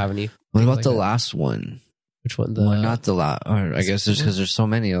 We don't have any. What about the last one? Which one? Not the last. I guess it's because there's so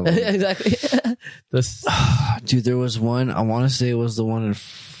many of them. Exactly. Dude, there was one. I want to say it was the one in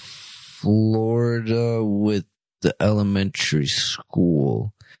Florida with the elementary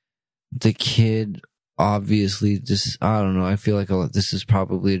school. The kid obviously just, I don't know. I feel like this is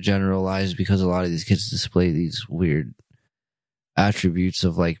probably a generalized because a lot of these kids display these weird attributes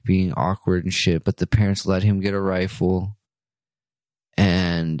of like being awkward and shit. But the parents let him get a rifle,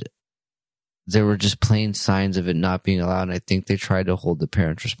 and there were just plain signs of it not being allowed, and I think they tried to hold the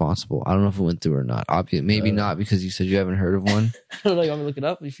parents responsible. I don't know if it went through or not. Maybe not, because you said you haven't heard of one. I don't know. You want me to look it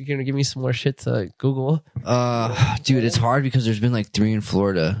up? If you're going to give me some more shit to Google. Dude, it's hard because there's been like 3 in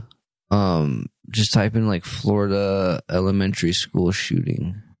Florida. Just type in like Florida elementary school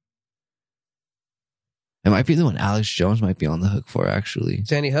shooting. It might be the one Alex Jones might be on the hook for, actually.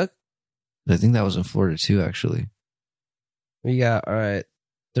 Sandy Hook? I think that was in Florida too, actually. We got, all right.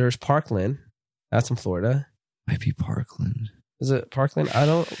 There's Parkland. That's in Florida. Might be Parkland. Is it Parkland?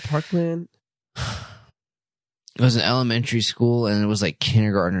 Parkland. It was an elementary school, and it was like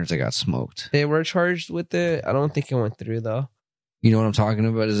kindergartners that got smoked. They were charged with it. I don't think it went through, though. You know what I'm talking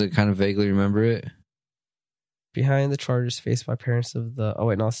about? Does it kind of vaguely remember it? Behind the charges faced by parents of the... Oh,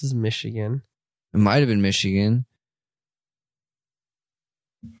 wait, no, this is Michigan. It might have been Michigan.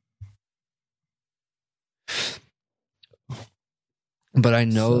 But I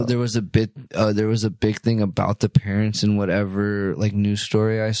know there was a big thing about the parents in whatever like news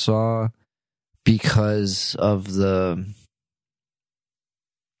story I saw, because of the,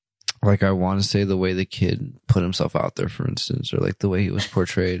 like, I want to say the way the kid put himself out there, for instance, or like the way he was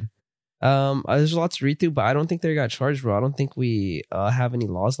portrayed. There's lots to read through, but I don't think they got charged, bro. I don't think we have any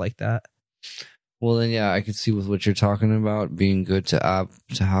laws like that. Well, then, yeah, I could see with what you're talking about being good to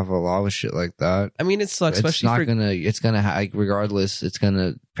have a law with shit like that. I mean, it's like, especially regardless,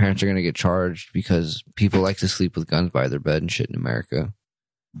 parents are gonna get charged because people like to sleep with guns by their bed and shit in America.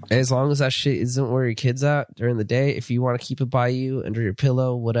 As long as that shit isn't where your kid's at during the day, if you want to keep it by you, under your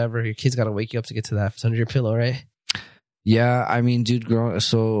pillow, whatever, your kid's got to wake you up to get to that. If it's under your pillow, right? Yeah, I mean, dude, growing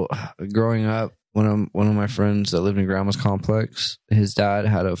up, one of my friends that lived in Grandma's complex, his dad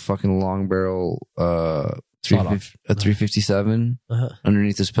had a fucking long barrel 357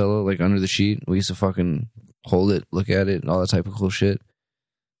 underneath his pillow, like under the sheet. We used to fucking hold it, look at it, and all that type of cool shit.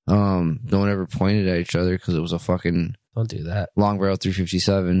 No one ever pointed at each other because it was a fucking don't do that long barrel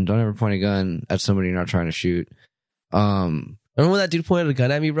 357. Don't ever point a gun at somebody you're not trying to shoot. Remember when that dude pointed a gun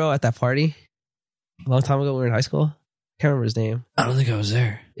at me, bro, at that party a long time ago when we were in high school? Can't remember his name. I don't think I was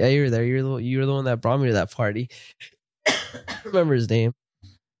there. Yeah, you were there. You were the one that brought me to that party. I remember his name.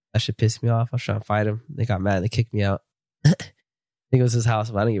 That shit pissed me off. I was trying to fight him. They got mad and they kicked me out. I think it was his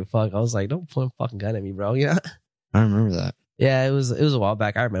house, but I didn't give a fuck. I was like, don't point a fucking gun at me, bro. Yeah. I remember that. Yeah, it was a while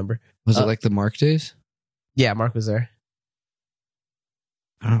back. I remember. Was it like the Mark days? Yeah, Mark was there.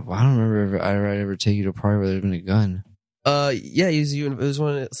 I don't remember if I ever take you to a party where there's been a gun. Yeah, it was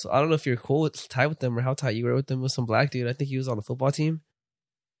one. I don't know if you're cool with tight with them or how tight you were with them. With some black dude, I think he was on the football team.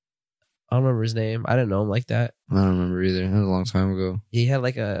 I don't remember his name. I didn't know him like that. I don't remember either. That was a long time ago. He had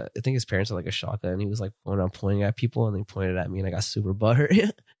I think his parents had like a shotgun. He was like going around pointing at people, and they pointed at me, and I got super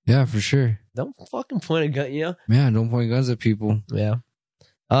butthurt. Yeah, for sure. Don't fucking point a gun, you know? Yeah, don't point guns at people. Yeah.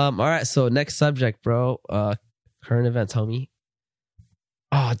 All right. So next subject, bro. Current events, homie.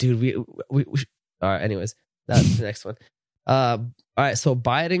 Oh, dude. We all right. Anyways, that's the next one. All right. So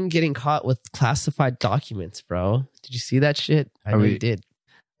Biden getting caught with classified documents, bro. Did you see that shit? I know you did.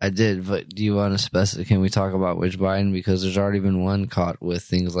 I did, but do you want to specify? Can we talk about which Biden? Because there's already been one caught with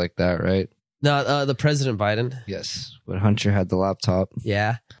things like that, right? No, the President Biden. Yes, but Hunter had the laptop.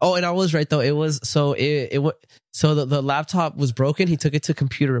 Yeah. Oh, and I was right though. It was so the laptop was broken. He took it to a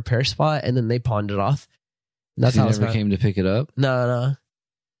computer repair spot, and then they pawned it off. And that's how he never came to pick it up. No.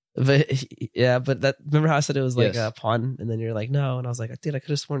 But yeah, but remember how I said it was like a pawn, and then you're like no, and I was like, dude, I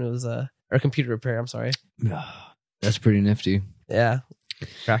could have sworn it was a computer repair. I'm sorry. That's pretty nifty. Yeah.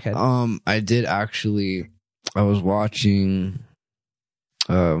 Crackhead. I did actually. I was watching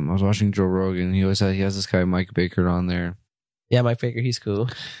Joe Rogan. He has this guy Mike Baker on there. Yeah, Mike Baker. He's cool.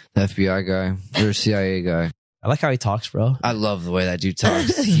 The FBI guy or CIA guy. I like how he talks, bro. I love the way that dude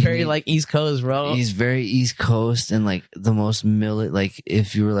talks. He's very like East Coast, bro. He's very East Coast and like the most like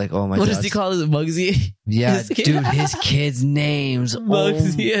if you were like, oh my god, what does he call it? Mugsy? Yeah, dude, his kids' names.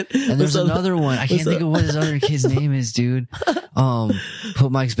 Mugsy. And there's another one. I can't think of what his other kid's name is, dude.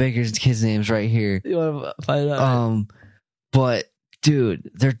 Put Mike Baker's kids' names right here. You want to find out? But dude,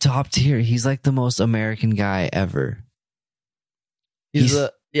 they're top tier. He's like the most American guy ever. He's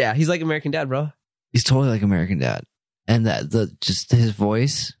like American Dad, bro. He's totally like American Dad. And just his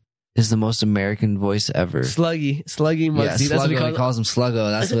voice is the most American voice ever. Sluggy Mugsy. Yeah, Sluggo. He calls him Sluggo.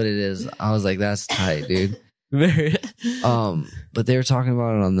 That's what it is. I was like, that's tight, dude. But they were talking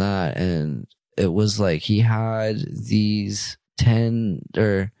about it on that, and it was like he had these 10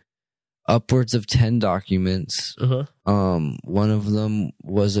 or upwards of 10 documents. Uh-huh. One of them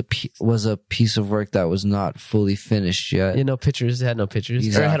was a piece of work that was not fully finished yet. Yeah, no pictures. It had no pictures.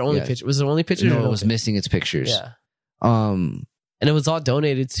 Exactly, or it had only pictures. Was it only pictures? No, it was missing its pictures. Yeah. And it was all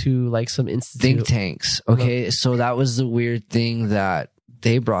donated to like some institute. Think tanks. Okay, so that was the weird thing that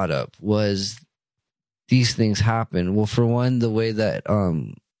they brought up was these things happen. Well, for one, the way that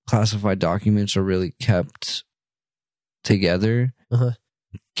classified documents are really kept together. Uh-huh.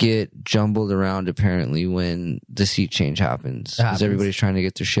 Get jumbled around apparently when the seat change happens because everybody's trying to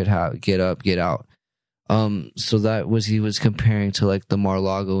get their shit out, get out. So that was he was comparing to like the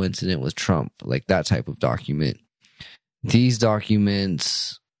Mar-a-Lago incident with Trump, like that type of document. These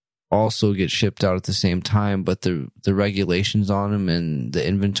documents also get shipped out at the same time, but the regulations on them and the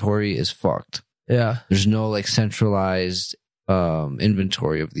inventory is fucked. Yeah, there's no like centralized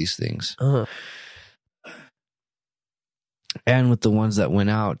inventory of these things. Uh-huh. And with the ones that went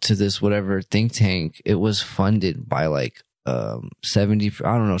out to this whatever think tank, it was funded by like 70,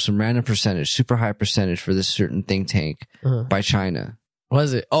 I don't know, some random percentage, super high percentage for this certain think tank by China.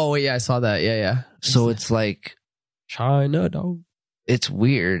 Was it? Oh, yeah, I saw that. Yeah. So it's like China, dog. It's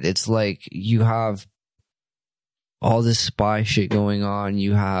weird. It's like you have all this spy shit going on.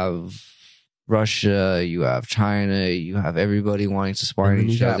 You have Russia, you have China, you have everybody wanting to spy on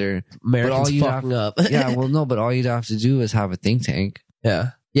each other. Americans fucking up. Yeah, well, no, but all you'd have to do is have a think tank.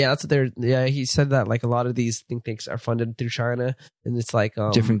 Yeah, that's what they're. Yeah, he said that like a lot of these think tanks are funded through China, and it's like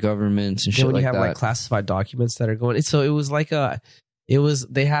different governments and shit when like you have that. like classified documents that are going. So it was like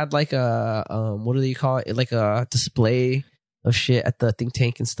they had like a what do you call it? Like a display of shit at the think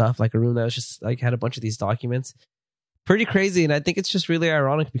tank and stuff, like a room that was just like had a bunch of these documents. Pretty crazy, and I think it's just really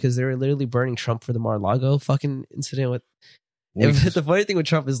ironic because they were literally burning Trump for the Mar-a-Lago fucking incident with. The funny thing with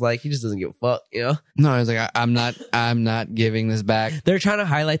Trump is like he just doesn't give a fuck, you know. No, he's like I'm not giving this back. They're trying to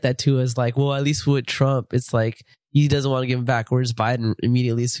highlight that too as like, well, at least with Trump, it's like he doesn't want to give him back. Whereas Biden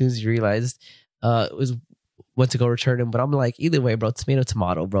immediately, as soon as he realized, went to go return him. But I'm like, either way, bro,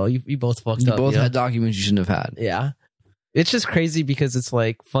 tomato, bro. You both fucked up. You both had documents you shouldn't have had. Yeah, it's just crazy because it's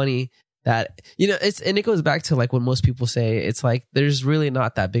like funny. That, you know, it goes back to like when most people say it's like there's really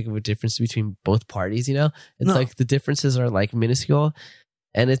not that big of a difference between both parties, you know? It's like the differences are like minuscule,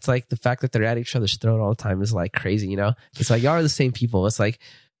 and it's like the fact that they're at each other's throat all the time is like crazy, you know? It's like y'all are the same people. It's like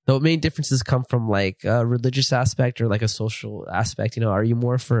the main differences come from like a religious aspect or like a social aspect, you know? Are you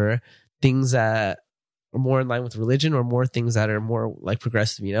more for things that are more in line with religion or more things that are more like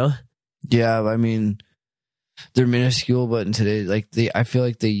progressive, you know? Yeah, I mean, They're minuscule, but in today, like I feel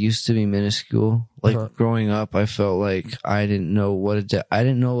like they used to be minuscule. Like growing up, I felt like I didn't know what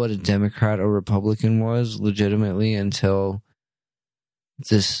a Democrat or Republican was legitimately until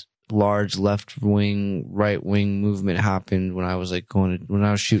this large left wing, right wing movement happened when I was like when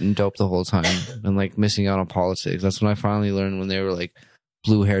I was shooting dope the whole time and like missing out on politics. That's when I finally learned when they were like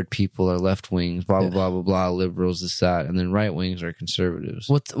blue haired people are left wings, blah, blah, blah, blah, blah, liberals, this, that, and then right wings are conservatives.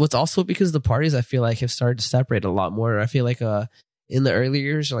 What's also because the parties I feel like have started to separate a lot more. I feel like in the early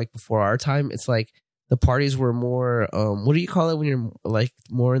years, like before our time, it's like the parties were more what do you call it when you're like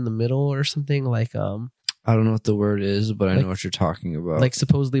more in the middle or something? Like I don't know what the word is, but I know what you're talking about. Like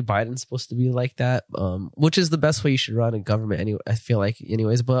supposedly Biden's supposed to be like that, which is the best way you should run a government. Anyway, I feel like,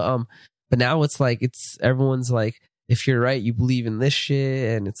 anyways. But now it's like everyone's like, if you're right, you believe in this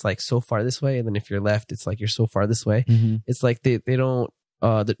shit, and it's like so far this way, and then if you're left, it's like you're so far this way. Mm-hmm. It's like they don't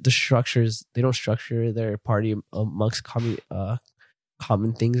the structures, they don't structure their party amongst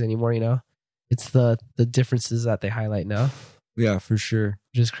common things anymore. You know, it's the differences that they highlight now. Yeah, for sure.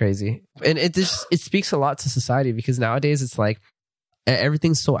 Which is crazy. And it speaks a lot to society because nowadays it's like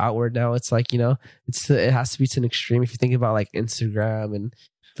everything's so outward now. It's like, you know, it has to be to an extreme. If you think about like Instagram and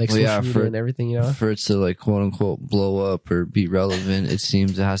like social media and everything, you know. For it to like quote unquote blow up or be relevant, it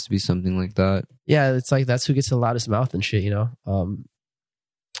seems it has to be something like that. Yeah, it's like that's who gets the loudest mouth and shit, you know.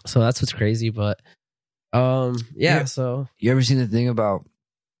 So that's what's crazy. But yeah, so you ever seen the thing about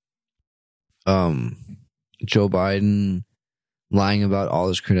Joe Biden lying about all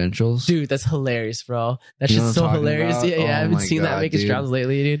his credentials? Dude, that's hilarious, bro. That's just so hilarious. About? Yeah, I haven't seen that make its rounds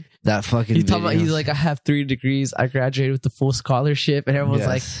lately, dude. That fucking he's talking about, he's like, I have 3 degrees. I graduated with the full scholarship. And everyone's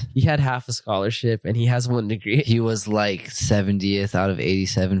like, he had half a scholarship and he has 1 degree. He was like 70th out of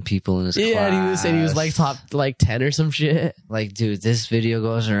 87 people in his class. Yeah, and he was like top like 10 or some shit. Like, dude, this video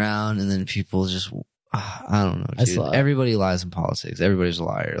goes around and then people just... I don't know, dude. Everybody lies in politics. Everybody's a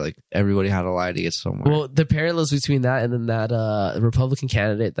liar. Like, everybody had to lie to get somewhere. Well, the parallels between that and then that Republican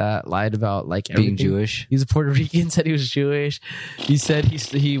candidate that lied about like everything. Being Jewish. He was a Puerto Rican, said he was Jewish. He said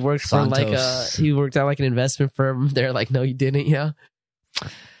he worked Santos. For like he worked at like an investment firm. They're like, no, you didn't. Yeah.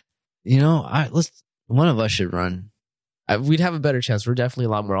 You know, one of us should run. We'd have a better chance. We're definitely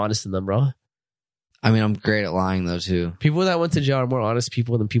a lot more honest than them, bro. I mean, I'm great at lying, though, too. People that went to jail are more honest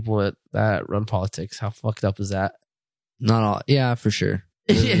people than people that run politics. How fucked up is that? Not all. Yeah, for sure.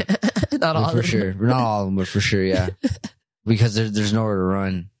 Yeah, not all. For sure. Not all of them, but for sure, yeah. Because there's nowhere to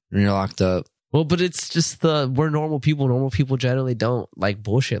run when you're locked up. Well, but it's just we're normal people. Normal people generally don't like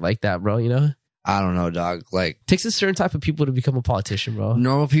bullshit like that, bro, you know? I don't know, dog. Like, it takes a certain type of people to become a politician, bro.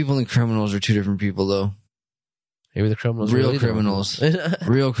 Normal people and criminals are 2 different people, though. Maybe the criminals. Real criminals.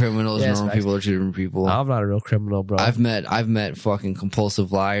 Real criminals. Yes, normal people are 2 different people. I'm not a real criminal, bro. I've met fucking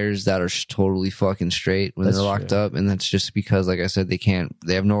compulsive liars that are totally fucking straight when they're locked up, and that's just because, like I said, they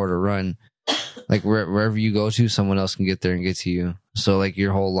have nowhere to run. Like wherever you go to, someone else can get there and get to you. So like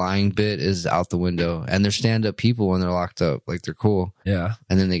your whole lying bit is out the window. And they're stand-up people when they're locked up. Like they're cool. Yeah.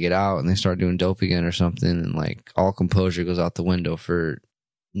 And then they get out and they start doing dope again or something, and like all composure goes out the window for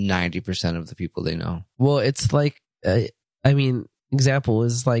 90% of the people they know. Well, it's like, I mean, example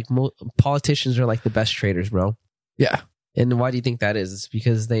is like politicians are like the best traders, bro. Yeah. And why do you think that is? It's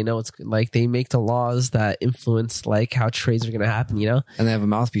because they know it's like they make the laws that influence like how trades are going to happen, you know? And they have a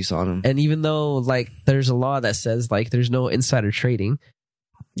mouthpiece on them. And even though like there's a law that says like there's no insider trading.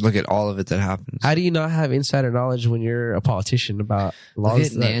 Look at all of it that happens. How do you not have insider knowledge when you're a politician about laws?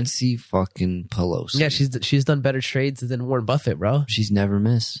 Look at Nancy fucking Pelosi. Yeah, she's done better trades than Warren Buffett, bro. She's never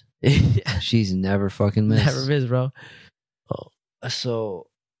missed. She's never fucking missed. Never missed, bro. Oh. So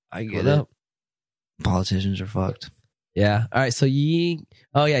I get it. Politicians are fucked. Yeah. All right. So Yee.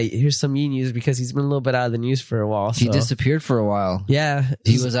 Oh yeah. Here's some Yee news because he's been a little bit out of the news for a while. So. He disappeared for a while. Yeah.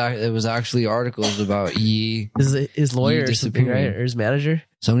 It was actually articles about Yee. His lawyer or something, right? Or his manager.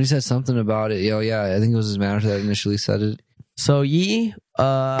 Somebody said something about it. Oh yeah. I think it was his manager that initially said it. So Yee.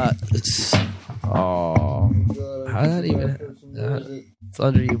 How did that even? It's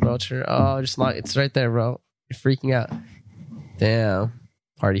under you, bro. Oh, just not. It's right there, bro. You're freaking out. Damn.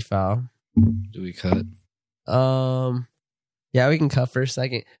 Party foul. Do we cut? Yeah, we can cut for a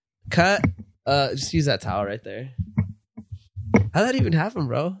second. Cut. Just use that towel right there. How'd that even happen,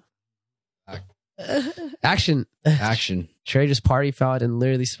 bro? Action. Trey just party fouled and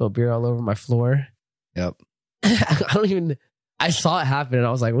literally spilled beer all over my floor. Yep. I saw it happen and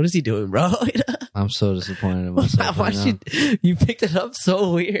I was like, what is he doing, bro? I'm so disappointed in myself. You picked it up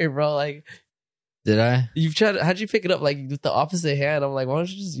so weird, bro. Like, did I? How'd you pick it up? Like with the opposite hand? I'm like, why don't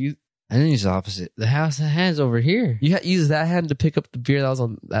you just use? I didn't use the opposite. The hand's over here. You use that hand to pick up the beer that was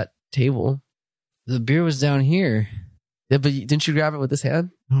on that table. The beer was down here. Yeah, but didn't you grab it with this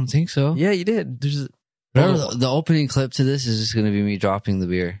hand? I don't think so. Yeah, you did. The opening clip to this is just going to be me dropping the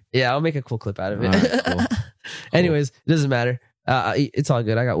beer. Yeah, I'll make a cool clip out of it. Right, cool. Anyways, it doesn't matter. It's all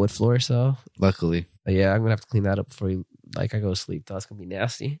good. I got wood floor, so luckily. But yeah, I'm gonna have to clean that up before I go to sleep. Though it's gonna be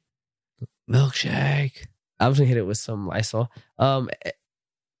nasty. Milkshake. I'm just gonna hit it with some Lysol. Talk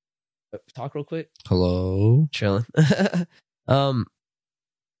real quick. Hello. Chilling.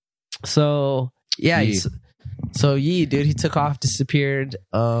 So yeah, so Yee, dude, he took off, disappeared,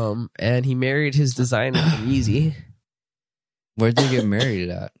 and he married his designer Yeezy. Where'd they get married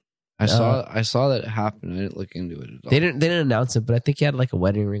at? I saw that it happened. I didn't look into it at all. They didn't announce it, but I think he had like a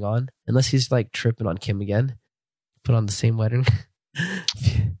wedding ring on, unless he's like tripping on Kim again. Put on the same wedding.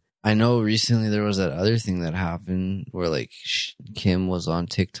 I know recently there was that other thing that happened where like Kim was on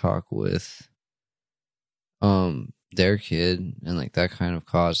TikTok with their kid, and like that kind of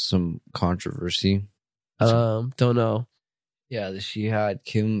caused some controversy. Don't know. Yeah, that she had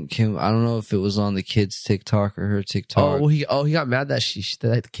Kim. I don't know if it was on the kid's TikTok or her TikTok. He got mad that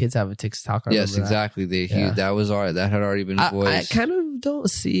that the kids have a TikTok. Yes, exactly. That was alright. That had already been voiced. I kind of don't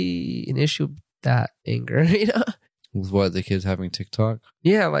see an issue with that anger. You know, with what, the kids having TikTok?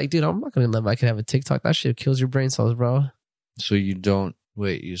 Yeah, like, dude, I'm not gonna let my kid have a TikTok. That shit kills your brain cells, bro. So you don't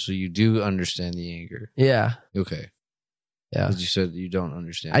so you do understand the anger? Yeah. Okay. Yeah. Because you said you don't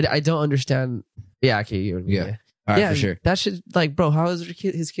understand. I don't understand. Yeah. Okay. Yeah. All right, for sure. That shit, like, bro, how is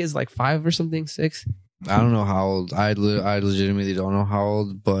his kid's like 5 or something, 6? I don't know how old. I legitimately don't know how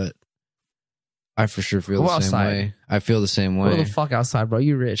old, but I for sure feel the same way. I feel the same way. Go the fuck outside, bro.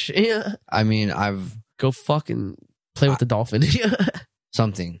 You rich. Yeah. I mean, go fucking play with the dolphin.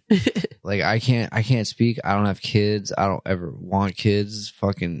 Something. Like, I can't speak. I don't have kids. I don't ever want kids.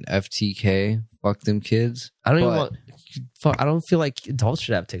 Fucking FTK. Fuck them kids. I don't feel like adults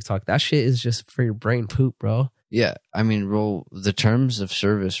should have TikTok. That shit is just for your brain poop, bro. Yeah, I mean, the terms of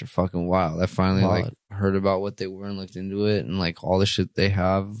service are fucking wild. I finally like heard about what they were and looked into it, and like all the shit they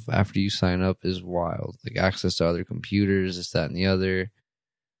have after you sign up is wild. Like access to other computers, this, that, and the other.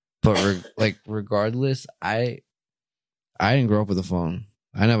 But regardless, I didn't grow up with a phone.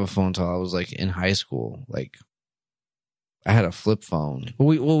 I didn't have a phone until I was like in high school. Like, I had a flip phone.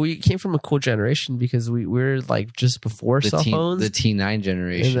 We came from a cool generation because we're like just before cell phones. The T9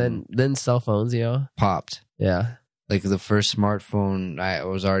 generation. And then cell phones, you know? Popped. Yeah. Like the first smartphone, I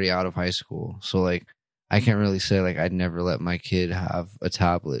was already out of high school. So like, I can't really say like I'd never let my kid have a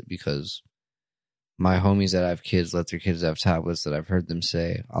tablet, because my homies that have kids let their kids have tablets that I've heard them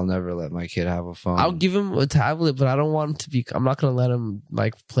say. I'll never let my kid have a phone. I'll give him a tablet, but I don't want him to be. I'm not going to let him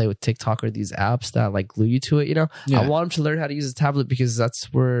like play with TikTok or these apps that like glue you to it. You know, yeah. I want him to learn how to use a tablet because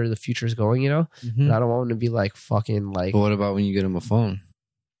that's where the future is going. You know, and I don't want him to be like fucking like. But what about when you get him a phone?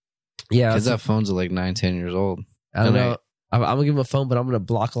 Yeah, kids have phones at like 9-10 years old. I don't know. I'm gonna give him a phone, but I'm gonna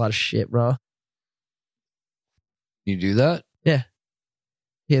block a lot of shit, bro. You do that? Yeah.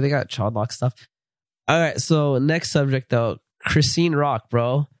 Yeah, they got child lock stuff. All right, so next subject though, Christine Rock,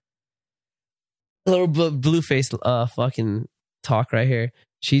 bro. A little blue face fucking talk right here.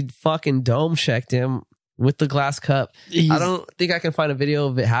 She fucking dome checked him with the glass cup. I don't think I can find a video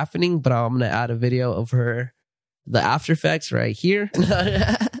of it happening, but I'm gonna add a video of the after effects right here.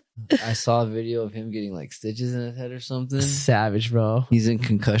 I saw a video of him getting like stitches in his head or something. Savage, bro. He's in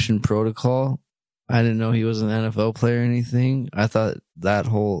concussion protocol. I didn't know he was an NFL player or anything. I thought that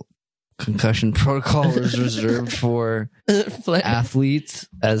whole concussion protocol was reserved for athletes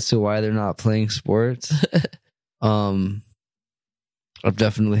as to why they're not playing sports. I've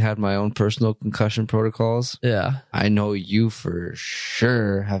definitely had my own personal concussion protocols. Yeah. I know you for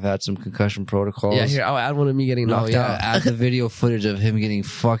sure have had some concussion protocols. Yeah, here, I'll add one of me getting knocked out. Add the video footage of him getting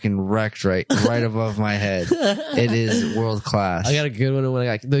fucking wrecked right above my head. It is world class. I got a good one when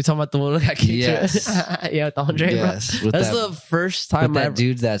I got... Are you talking about the one when I got kicked? Yes. Yeah, with Andre, yes, bro. That's the first time that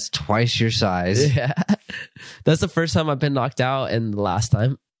dude that's twice your size. Yeah. That's the first time I've been knocked out, and the last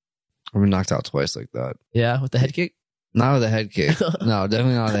time. I've been knocked out twice like that. Yeah, with the head kick? Not with a head kick. No,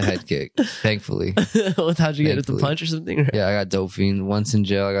 definitely not with a head kick. Thankfully. How'd you get it? The punch or something? Yeah, I got dope fiend. Once in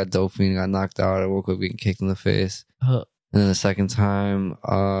jail, I got dope fiend. Got knocked out. I woke up getting kicked in the face. And then the second time,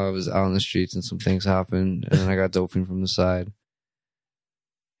 I was out on the streets and some things happened. And then I got dope fiend from the side.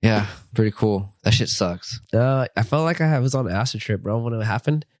 Yeah, pretty cool. That shit sucks. I felt like I was on an acid trip, bro, when it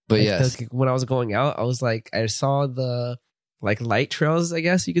happened. But like, yes. When I was going out, I was like, I saw the like light trails, I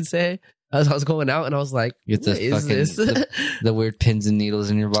guess you could say. As I was going out, and I was like, what is this? The weird pins and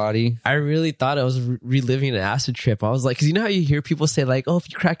needles in your body. I really thought I was reliving an acid trip. I was like, because you know how you hear people say like, oh, if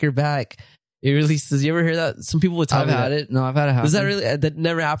you crack your back, It releases. You ever hear that? Some people would tell me I've had it. No, I've had it happen. Does that really? That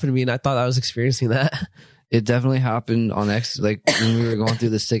never happened to me, and I thought I was experiencing that. It definitely happened on like when we were going through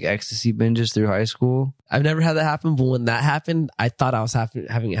the sick ecstasy binges through high school. I've never had that happen, but when that happened, I thought I was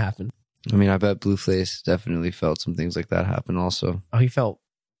having it happen. I mean, I bet Blueface definitely felt some things like that happen also. Oh, he felt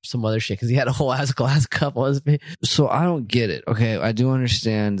some other shit because he had a whole ass glass cup on his face. So I don't get it. Okay, I do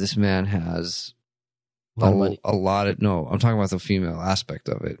understand this man has a lot of no, I'm talking about the female aspect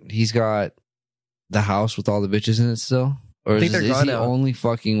of it. He's got the house with all the bitches in it still? Or is he only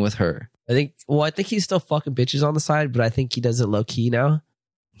fucking with her? I think he's still fucking bitches on the side, but I think he does it low key now.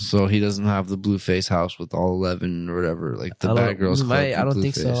 So he doesn't have the Blueface house with all 11 or whatever, like the Bad Girls Club. I don't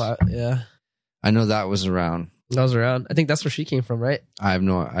think so. Yeah. I know that was around. That was around. I think that's where she came from, right?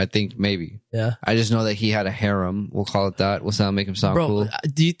 I think maybe. Yeah. I just know that he had a harem. We'll call it that. We'll make him sound cool.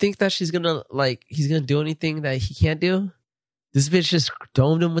 Do you think that he's gonna do anything that he can't do? This bitch just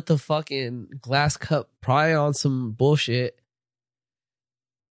domed him with the fucking glass cup, probably on some bullshit.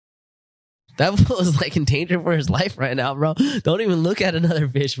 That was like in danger for his life right now, bro. Don't even look at another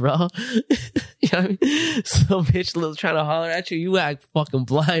bitch, bro. You know what I mean? Some bitch trying to holler at you, you act fucking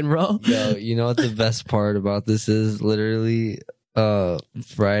blind, bro. Yo, you know what the best part about this is? Literally,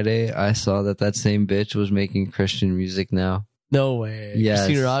 Friday, I saw that same bitch was making Christian music now. No way. Yes.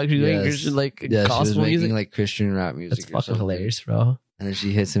 Christian rock? She's making Christian, gospel she was music? making like Christian rap music. That's fucking hilarious, bro. And then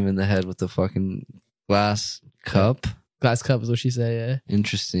she hits him in the head with the fucking glass cup. Glass cup is what she said, yeah.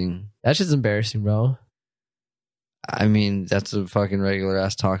 Interesting. That's just embarrassing, bro. I mean, that's a fucking regular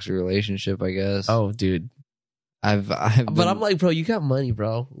ass toxic relationship, I guess. Oh, dude. But I'm like, bro, you got money,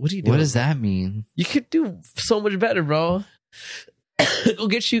 bro. What are you doing? What does that mean? You could do so much better, bro. Go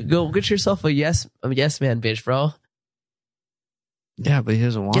get yourself a yes man, bitch, bro. Yeah, but he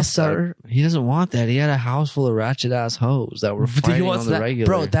doesn't want sir. That. He doesn't want that. He had a house full of ratchet ass hoes that were fighting on the regular.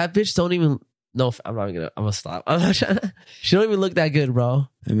 Bro, that bitch don't even. No, I'm gonna stop. I'm not trying to, she don't even look that good, bro.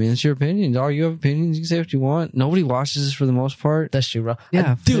 I mean, it's your opinion, dog. You have opinions. You can say what you want. Nobody watches this for the most part. That's true, bro.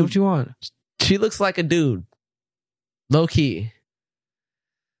 Yeah, do what you want. She looks like a dude. Low key.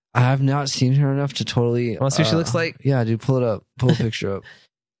 I have not seen her enough to totally. Want to see what she looks like? Yeah, dude. Pull it up. Pull a picture up.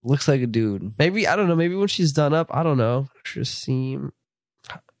 Looks like a dude. Maybe, I don't know. Maybe when she's done up, I don't know.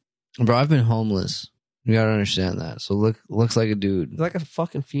 Bro, I've been homeless. You gotta understand that. So looks like a dude. Like a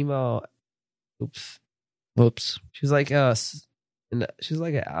fucking female. Oops. She's like she's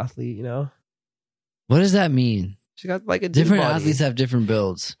like an athlete, you know? What does that mean? She got like a different body. Athletes have different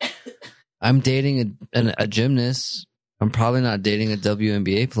builds. I'm dating a gymnast. I'm probably not dating a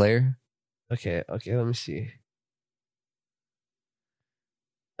WNBA player. Okay, let me see.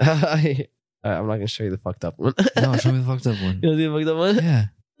 I'm not gonna show you the fucked up one. No, show me the fucked up one. You want to see the fucked up one? Yeah.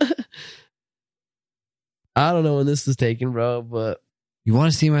 I don't know when this is taken, bro, but you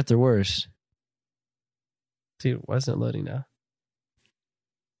want to see them at their worst. Dude, why isn't it loading now?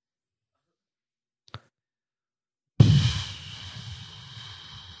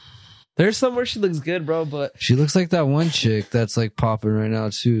 There's somewhere she looks good, bro, but she looks like that one chick that's like popping right now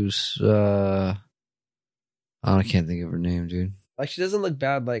too. I can't think of her name, dude. Like, she doesn't look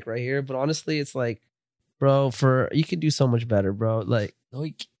bad, like right here, but honestly, it's like, bro, you could do so much better, bro. Like, no,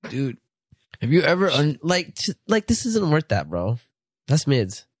 dude, have you ever like this isn't worth that, bro. That's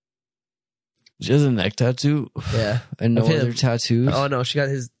mids. She has a neck tattoo. Yeah. And no other tattoos. Oh, no. She got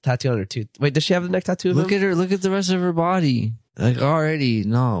his tattoo on her tooth. Wait, does she have the neck tattoo? Look at her. Look at the rest of her body. Like, already,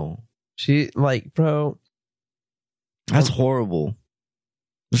 no. She, like, bro. That's horrible.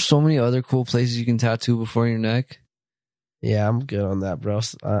 There's so many other cool places you can tattoo before your neck. Yeah, I'm good on that, bro.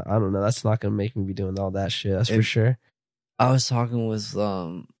 I don't know. That's not going to make me be doing all that shit. That's for sure. I was talking with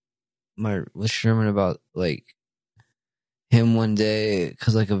Sherman about, like, him one day,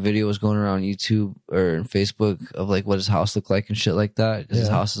 because like a video was going around YouTube or Facebook of like what his house looked like and shit like that. Because his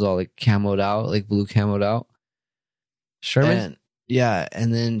house is all like camoed out, like blue camoed out. Sherman?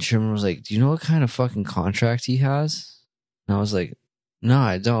 And then Sherman was like, do you know what kind of fucking contract he has? And I was like, no,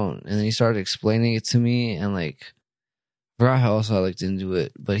 I don't. And then he started explaining it to me, and like, I forgot how else I looked into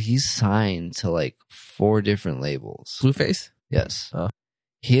it, but he's signed to like 4 different labels. Blueface? Yes. Oh.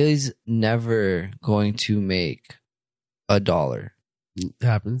 He's never going to make $1. It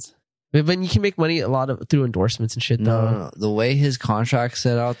happens. But you can make money through endorsements and shit, though. No. The way his contract's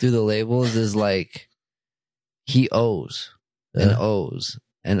set out through the labels is like he owes and owes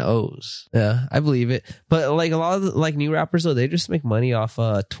and owes. Yeah, I believe it. But like a lot of like new rappers, though, they just make money off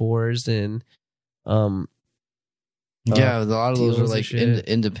tours and a lot of those are like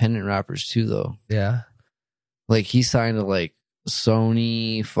independent rappers too, though. Yeah. Like he signed to like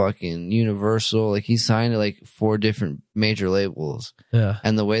Sony, fucking Universal. Like he signed to like 4 different major labels. Yeah.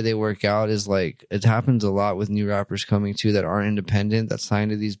 And the way they work out is like it happens a lot with new rappers coming too that aren't independent that sign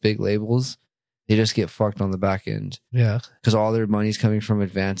to these big labels. They just get fucked on the back end. Yeah. Because all their money's coming from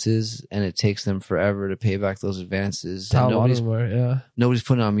advances and it takes them forever to pay back those advances. How and nobody's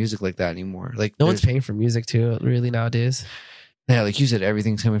putting on music like that anymore. Like no one's paying for music too, really nowadays. Yeah, like you said,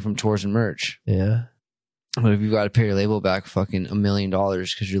 everything's coming from tours and merch. Yeah. But if you've got to pay your label back fucking $1 million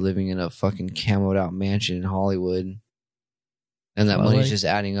because you're living in a fucking camoed out mansion in Hollywood, and that money's just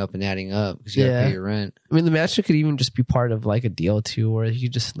adding up and adding up because you got to pay your rent. I mean, the mansion could even just be part of like a deal too, where he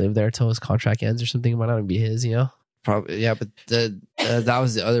could just live there until his contract ends or something. It might not even be his, you know? Probably, yeah. But that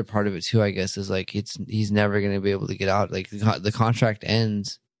was the other part of it too. I guess is like he's never going to be able to get out. Like the contract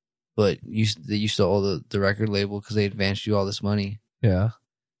ends, but they used to owe the record label because they advanced you all this money. Yeah.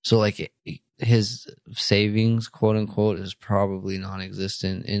 So like his savings, quote unquote, is probably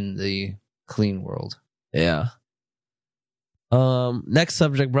non-existent in the clean world. Yeah. Next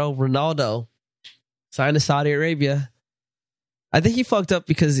subject, bro. Ronaldo signed to Saudi Arabia. I think he fucked up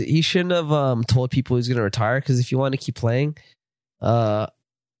because he shouldn't have told people he's gonna retire. Because if you want to keep playing,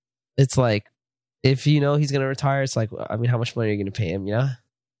 it's like if you know he's gonna retire, it's like, I mean, how much money are you gonna pay him? Yeah.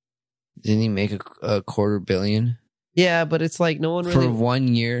 Didn't he make a $250 million? Yeah, but it's like no one really for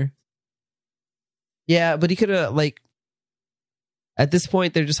 1 year. Yeah, but he could have like. At this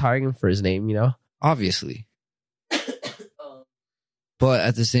point, they're just hiring him for his name, you know. Obviously. But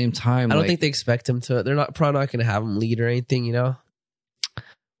at the same time, I don't think they expect him to. They're probably not going to have him lead or anything, you know.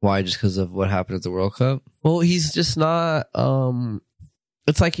 Why? Just because of what happened at the World Cup? Well, he's just not.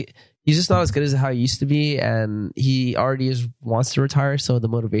 It's like he's just not as good as how he used to be, and he already wants to retire. So the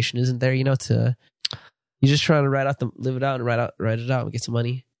motivation isn't there, you know. He's just trying to live it out and ride it out and get some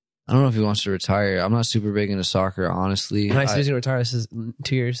money. I don't know if he wants to retire. I'm not super big into soccer, honestly. When I say he's going to retire, this is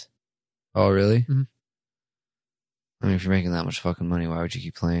 2 years. Oh, really? Mm-hmm. I mean, if you're making that much fucking money, why would you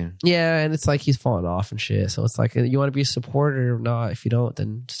keep playing? Yeah, and it's like he's falling off and shit. So it's like, you want to be a supporter or not? If you don't,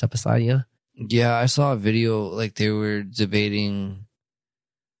 then step aside, yeah? Yeah, I saw a video, like they were debating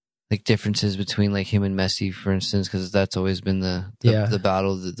like differences between like him and Messi, for instance, because that's always been the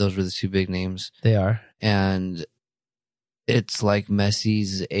battle. Those were the 2 big names. They are. And it's like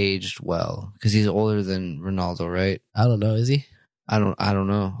Messi's aged well because he's older than Ronaldo, right? I don't know. Is he? I don't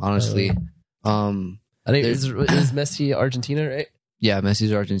know, honestly. I think is Messi Argentina, right? Yeah,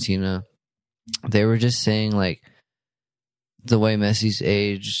 Messi's Argentina. They were just saying like the way Messi's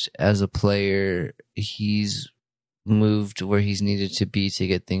aged as a player, he's moved where he's needed to be to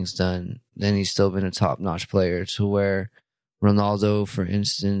get things done. Then he's still been a top-notch player to where Ronaldo, for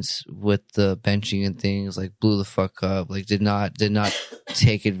instance, with the benching and things, like blew the fuck up, like did not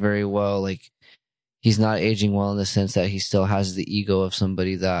take it very well. Like he's not aging well in the sense that he still has the ego of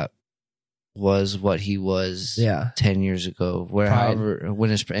somebody that was what he was 10 years ago, when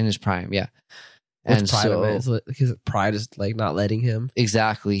in his prime, yeah. And his pride is like not letting him.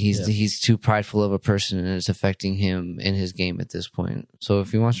 Exactly. He's too prideful of a person and it's affecting him in his game at this point. So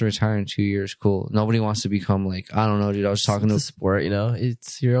if he wants to retire in 2 years, cool. Nobody wants to become like, I don't know, dude. I was talking to sport, you know,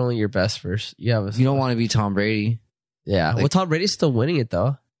 you're only your best first. You don't want to be Tom Brady. Yeah. Like, well, Tom Brady's still winning it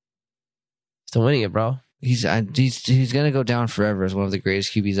though. Still winning it, bro. He's gonna go down forever as one of the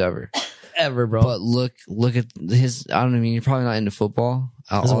greatest QBs ever, bro. But look at his. I don't know. I mean, you're probably not into football.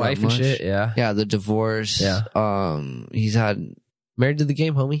 His wife and shit. Yeah. The divorce. Yeah. He's had married to the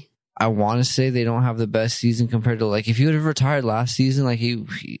game, homie. I want to say they don't have the best season compared to like if he would have retired last season, like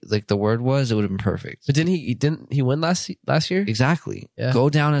he like the word was, it would have been perfect. But didn't he win last year? Exactly. Yeah. Go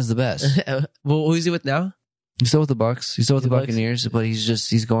down as the best. Well, who's he with now? He's still with the Bucks. He's still with the Buccaneers, but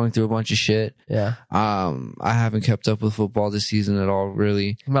he's going through a bunch of shit. Yeah. I haven't kept up with football this season at all,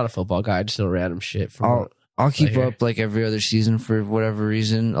 really. I'm not a football guy. I just know random shit I'll keep up like every other season for whatever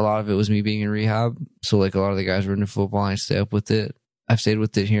reason. A lot of it was me being in rehab. So like a lot of the guys were into football and I stay up with it. I've stayed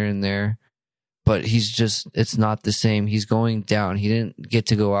with it here and there. But it's not the same. He's going down. He didn't get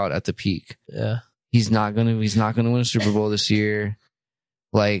to go out at the peak. Yeah. He's not gonna win a Super Bowl this year.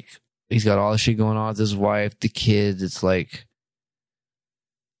 Like he's got all the shit going on with his wife, the kids. It's like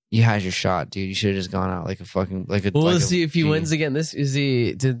you had your shot, dude. You should have just gone out like a fucking like a. Well, like let's see if he wins again. Are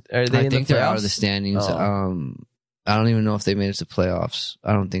they? I think they're out of the standings. Oh. I don't even know if they made it to playoffs.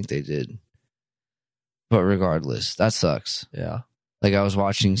 I don't think they did. But regardless, that sucks. Yeah. Like I was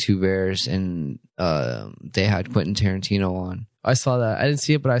watching Two Bears and they had Quentin Tarantino on. I saw that. I didn't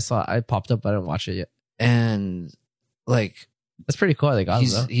see it, but I popped up. But I didn't watch it yet. And like That's pretty cool. They got him,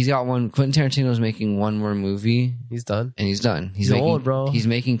 though. He's got one. Quentin Tarantino's making one more movie. He's done. And he's done. He's making, old, bro. He's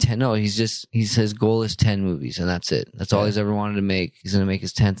making 10. No, his goal is 10 movies, and that's it. That's all he's ever wanted to make. He's going to make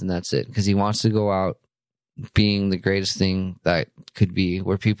his 10th, and that's it. Because he wants to go out being the greatest thing that could be,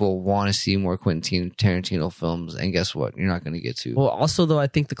 where people want to see more Quentin Tarantino films. And guess what? You're not going to get to. Well, also, though, I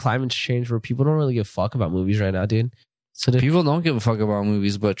think the climate's changed where people don't really give a fuck about movies right now, dude. So people don't give a fuck about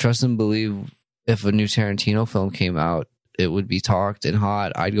movies, but trust and believe, if a new Tarantino film came out, it would be talked and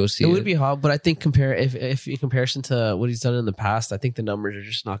hot. I'd go see it. It would be hot, but I think if in comparison to what he's done in the past, I think the numbers are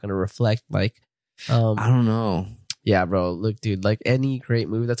just not going to reflect like. I don't know. Yeah, bro. Look, dude. Like any great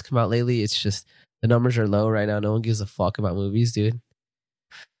movie that's come out lately, it's just the numbers are low right now. No one gives a fuck about movies, dude.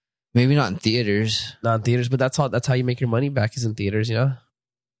 Maybe not in theaters. Not in theaters, but that's how you make your money back is in theaters. You know.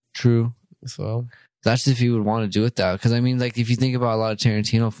 True. So. That's if you would want to do it that. Because, I mean, like, if you think about a lot of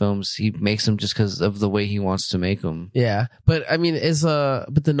Tarantino films, he makes them just because of the way he wants to make them. Yeah. But, I mean,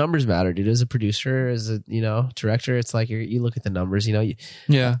 but the numbers matter, dude. As a producer, as a, director, it's like you look at the numbers, you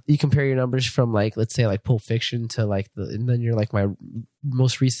compare your numbers from, like, let's say, like, Pulp Fiction to, like, and then you're, like, my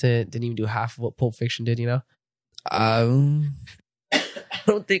most recent didn't even do half of what Pulp Fiction did, I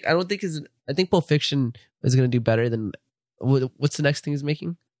think Pulp Fiction is going to do better than, what's the next thing he's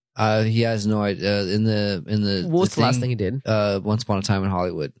making? He has no idea. What's the last thing he did? Once Upon a Time in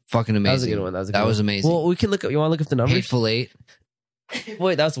Hollywood. Fucking amazing. That was a good one. That was amazing. Well, we can look up. You want to look up the numbers? Hateful Eight.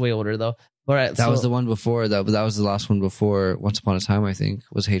 Wait, that was way older though. All right, that was the one before. That was the last one before Once Upon a Time. I think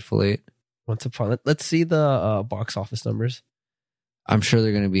was Hateful Eight. Let's see the box office numbers. I'm sure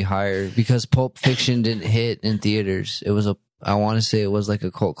they're going to be higher because Pulp Fiction didn't hit in theaters. It was I want to say it was like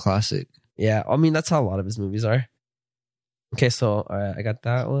a cult classic. Yeah, I mean that's how a lot of his movies are. Okay, so all right, I got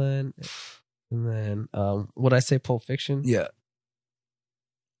that one, and then would I say Pulp Fiction? Yeah,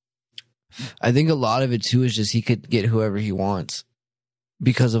 I think a lot of it too is just he could get whoever he wants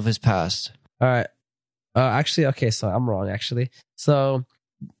because of his past. All right, actually, okay, so I'm wrong. Actually, so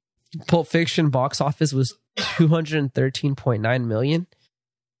Pulp Fiction box office was 213.9 million.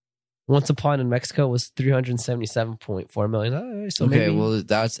 Once Upon in Mexico was 377.4 million. So okay, well,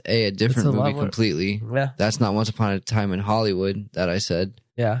 that's a different movie completely. Yeah. That's not Once Upon a Time in Hollywood that I said.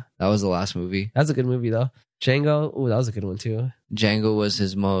 Yeah. That was the last movie. That's a good movie, though. Django, that was a good one, too. Django was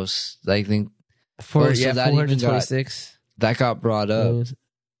his most, I think... 426. That got brought up,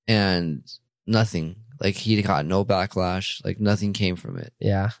 and nothing. Like, he got no backlash. Like, nothing came from it.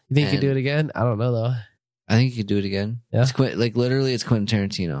 Yeah. You think he could do it again? I don't know, though. I think he could do it again. Yeah. Literally, it's Quentin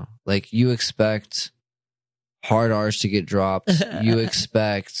Tarantino. Like, you expect hard R's to get dropped. You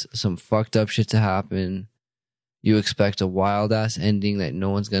expect some fucked up shit to happen. You expect a wild ass ending that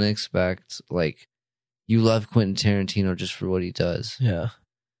no one's gonna expect. Like, you love Quentin Tarantino just for what he does. Yeah.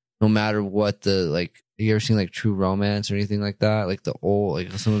 No matter what you ever seen like True Romance or anything like that? Like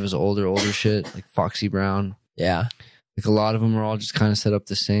some of his older shit, like Foxy Brown. Yeah. Like a lot of them are all just kind of set up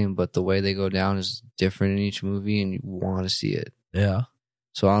the same, but the way they go down is different in each movie, and you want to see it. Yeah.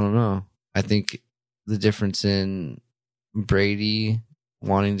 So I don't know. I think the difference in Brady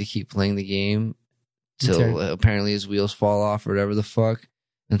wanting to keep playing the game till apparently his wheels fall off or whatever the fuck,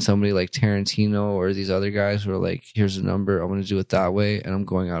 and somebody like Tarantino or these other guys who are like, here's a number, I'm going to do it that way, and I'm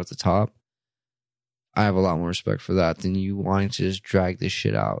going out at the top. I have a lot more respect for that than you wanting to just drag this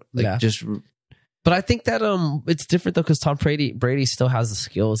shit out. But I think that it's different though because Tom Brady still has the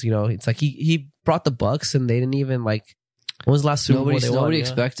skills. It's like he brought the Bucks and they didn't even like. When was the last Super Bowl they won? Nobody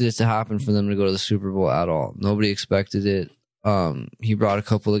expected it to happen for them to go to the Super Bowl at all. Nobody expected it. He brought a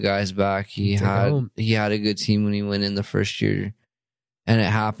couple of guys back. He had a good team when he went in the first year, and it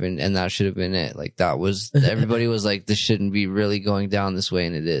happened. And that should have been it. Like that was everybody was like, this shouldn't be really going down this way,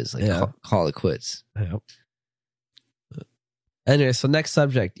 and it is. Like call it quits. Yep. Anyway, so next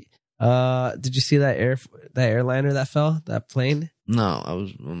subject. Did you see that airliner that fell? That plane? No, I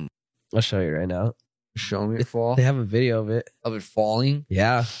was. I'll show you right now. Show me it fall. They have a video of it. Of it falling?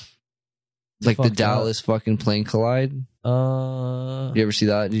 Yeah. Like the Dallas fucking plane collide? You ever see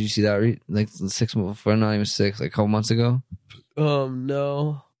that? Did you see that? Like 6 months, not even 6, like a couple months ago?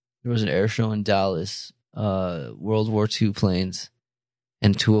 No. There was an air show in Dallas, World War II planes,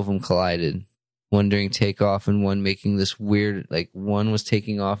 and 2 of them collided. One during takeoff and one making this weird, like one was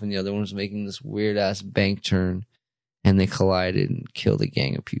taking off and the other one was making this weird ass bank turn, and they collided and killed a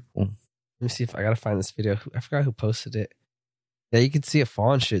gang of people. Let me see if I gotta find this video. I forgot who posted it. Yeah, you can see it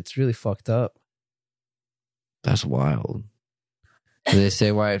fall and shit. It's really fucked up. That's wild. Did they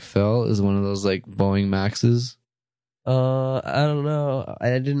say why it fell? Is one of those like Boeing Maxes? I don't know. I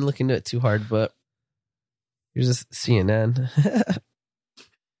didn't look into it too hard, but here's just CNN.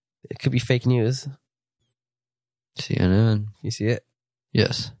 It could be fake news. CNN. You see it?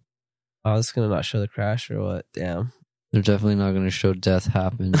 Yes. Oh, it's gonna not show the crash or what? Damn. They're definitely not going to show death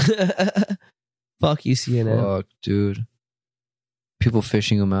happen. Fuck you, CNN. Fuck, dude. People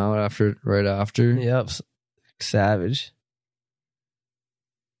fishing them out right after. Yep. Savage.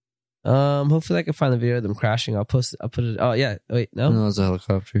 Hopefully I can find the video of them crashing. I'll put it. Oh yeah. Wait, no. No, it's a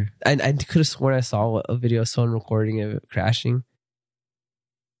helicopter. I could have sworn I saw a video of someone recording it crashing.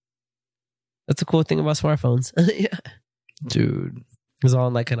 That's a cool thing about smartphones. Yeah. Dude. It was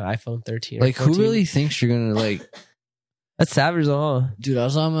on like an iPhone 13 or like 14. Who really thinks you're gonna like That's savage all. Dude, I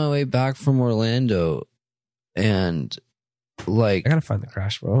was on my way back from Orlando and like I gotta find the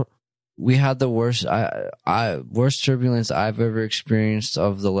crash, bro. We had the worst worst turbulence I've ever experienced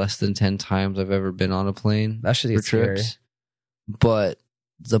of the less than 10 times I've ever been on a plane. That should get scary. But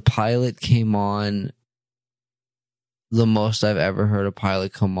the pilot came on the most I've ever heard a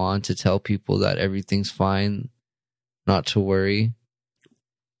pilot come on to tell people that everything's fine, not to worry.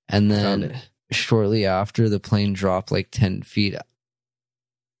 And then shortly after, the plane dropped like 10 feet.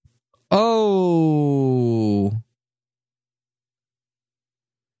 Oh,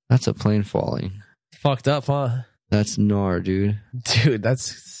 that's a plane falling. Fucked up, huh? That's gnar, dude. Dude, that's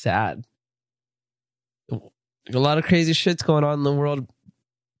sad. A lot of crazy shit's going on in the world.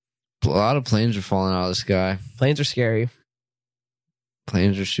 A lot of planes are falling out of the sky. Planes are scary.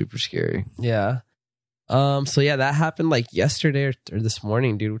 Planes are super scary. Yeah. So yeah, that happened like yesterday or this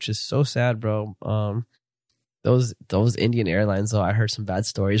morning, dude, which is so sad, bro. Those Indian Airlines, though, I heard some bad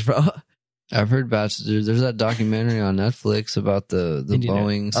stories, bro. I've heard bad. There's that documentary on Netflix about the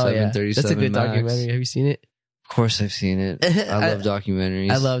Boeing 737 That's a good Max. documentary. Have you seen it? Of course I've seen it. I love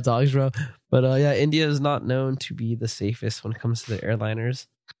documentaries. I love dogs, bro. But yeah, India is not known to be the safest when it comes to the airliners.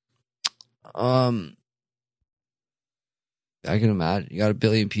 I can imagine. You got 1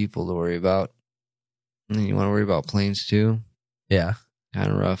 billion people to worry about. And then you want to worry about planes too? Yeah.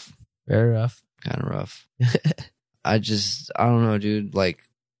 Kind of rough. Very rough. Kind of rough. I don't know, dude. Like,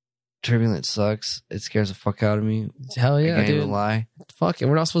 turbulence sucks. It scares the fuck out of me. Hell yeah, I can't dude. even lie. Fuck it.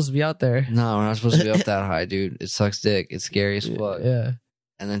 We're not supposed to be out there. No, we're not supposed to be up that high, dude. It sucks dick. It's scary as fuck. Yeah.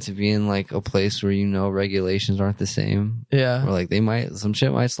 And then to be in like a place where regulations aren't the same. Yeah. Or like some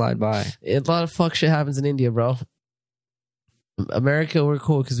shit might slide by. A lot of fuck shit happens in India, bro. America, we're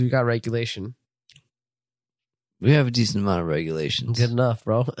cool because we got regulation. We have a decent amount of regulations. Good enough,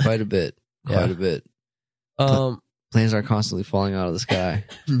 bro. Quite a bit. Quite a bit. Planes aren't constantly falling out of the sky.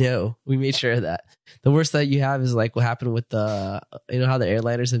 No, we made sure of that. The worst that you have is like what happened with how the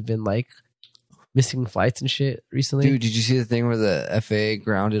airliners have been like missing flights and shit recently. Dude, did you see the thing where the FAA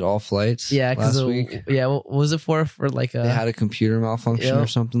grounded all flights? Yeah, last week. Yeah, what was it for? For like they had a computer malfunction or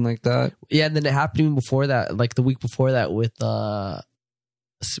something like that. Yeah, and then it happened even before that, like the week before that with was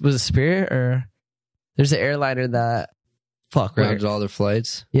it Spirit or there's an airliner that grounded all their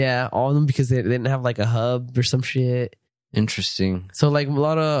flights. Yeah, all of them because they didn't have like a hub or some shit. Interesting. So like a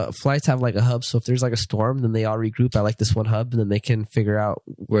lot of flights have like a hub. So if there's like a storm, then they all regroup at like this one hub, and then they can figure out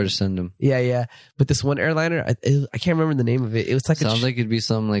where to send them. Yeah. But this one airliner, I can't remember the name of it. It was like sounds like it'd be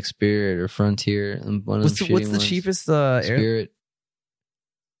something like Spirit or Frontier. What's the cheapest Spirit?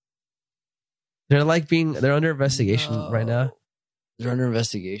 They're under investigation right now. They're under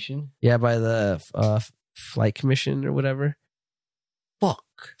investigation. Yeah, by the flight commission or whatever. Fuck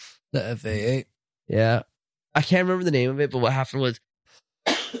the FAA. Yeah. I can't remember the name of it, but what happened was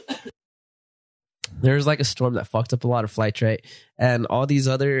there was like a storm that fucked up a lot of flights, right? And all these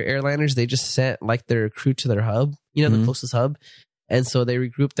other airliners, they just sent like their crew to their hub, the closest hub. And so they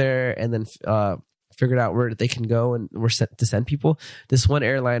regrouped there and then figured out where they can go and were sent to send people. This one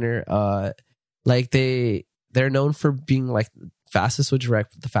airliner, they're known for being like the fastest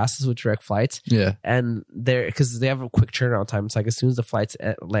with direct flights. Yeah. And because they have a quick turnaround time. It's like as soon as the flights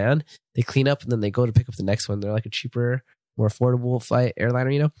land, they clean up and then they go to pick up the next one. They're like a cheaper, more affordable flight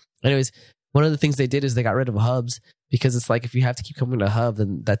airliner, Anyways, one of the things they did is they got rid of hubs because it's like if you have to keep coming to a hub,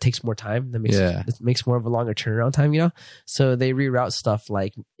 then that takes more time. It makes more of a longer turnaround time, So they reroute stuff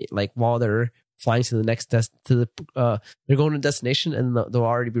like while they're flying to the next they're going to a destination and they'll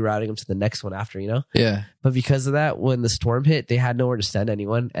already be routing them to the next one after, Yeah. But because of that, when the storm hit, they had nowhere to send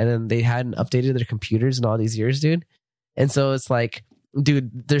anyone, and then they hadn't updated their computers in all these years, dude. And so it's like,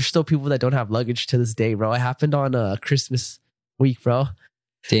 dude, there's still people that don't have luggage to this day, bro. It happened on Christmas week, bro.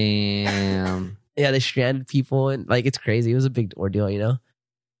 Damn. Yeah, they stranded people and like it's crazy. It was a big ordeal,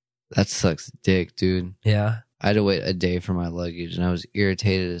 That sucks dick, dude. Yeah. I had to wait a day for my luggage, and I was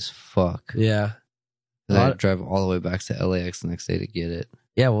irritated as fuck. Yeah. I had to drive all the way back to LAX the next day to get it.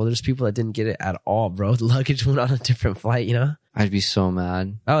 Yeah, well, there's people that didn't get it at all, bro. The luggage went on a different flight, I'd be so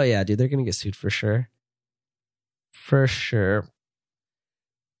mad. Oh, yeah, dude. They're going to get sued for sure. For sure.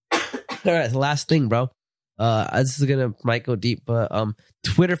 All right, last thing, bro. This is might go deep, but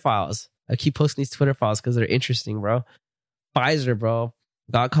Twitter files. I keep posting these Twitter files because they're interesting, bro. Pfizer, bro,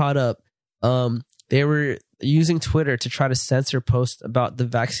 got caught up. They were using Twitter to try to censor posts about the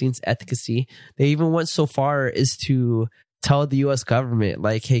vaccine's efficacy. They even went so far as to tell the U.S. government,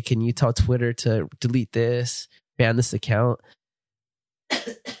 like, hey, can you tell Twitter to delete this, ban this account?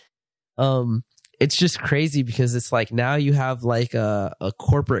 It's just crazy because it's like now you have like a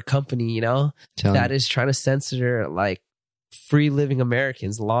corporate company, you know, that is trying to censor like free living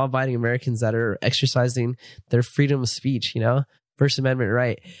Americans, law abiding Americans that are exercising their freedom of speech, you know, First Amendment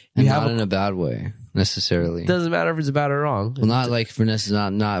right. And not in a bad way necessarily. Doesn't matter if it's bad or wrong. Well, not like for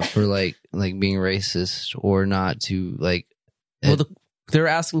not for like being racist or not to like. Well, they're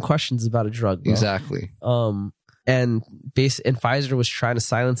asking questions about a drug, bro. Exactly. And Pfizer was trying to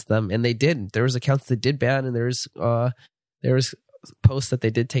silence them, and they did. There was accounts that did ban, and there was posts that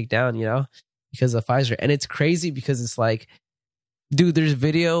they did take down, you know, because of Pfizer. And it's crazy because it's like, dude, there's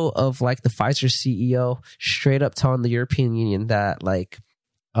video of like the Pfizer CEO straight up telling the European Union that like,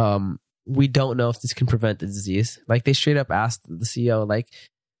 we don't know if this can prevent the disease. Like they straight up asked the CEO, like,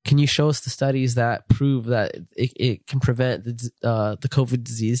 can you show us the studies that prove that it can prevent the COVID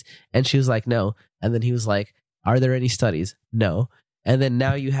disease? And she was like, no. And then he was like, are there any studies? No. And then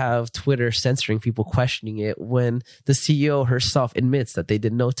now you have Twitter censoring people questioning it when the CEO herself admits that they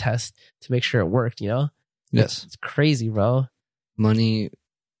did no test to make sure it worked, you know? Yes. It's crazy, bro. Money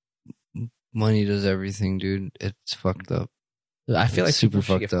does everything, dude. It's fucked up. I feel like people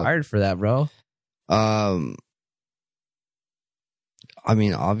should get fired for that, bro. I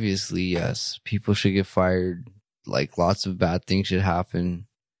mean, obviously, yes. People should get fired. Like, lots of bad things should happen.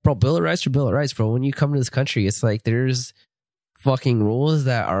 Bro, Bill of Rights are Bill of Rights, bro. When you come to this country, it's like there's fucking rules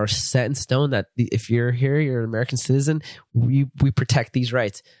that are set in stone that if you're here, you're an American citizen, we protect these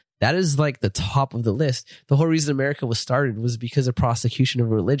rights. That is like the top of the list. The whole reason America was started was because of prosecution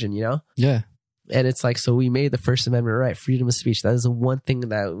of religion, you know? Yeah. And it's like, so we made the First Amendment right, freedom of speech. That is the one thing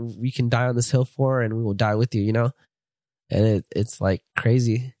that we can die on this hill for, and we will die with you, you know? And it's like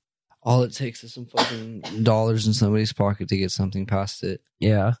crazy. All it takes is some fucking dollars in somebody's pocket to get something past it.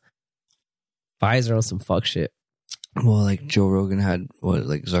 Yeah. Pfizer on some fuck shit. Well, like Joe Rogan had,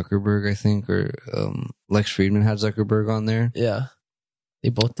 like Zuckerberg, I think, or Lex Friedman had Zuckerberg on there. Yeah. They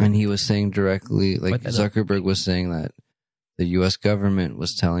both did. And he was saying directly, like Zuckerberg was saying that the U.S. government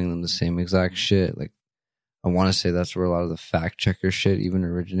was telling them the same exact shit. Like, I want to say that's where a lot of the fact checker shit even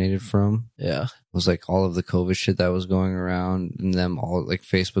originated from. Yeah. It was like all of the COVID shit that was going around, and them all, like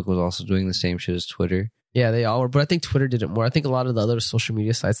Facebook was also doing the same shit as Twitter. Yeah, they all were, but I think Twitter did it more. I think a lot of the other social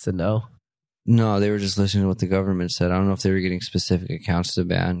media sites didn't know. No, they were just listening to what the government said. I don't know if they were getting specific accounts to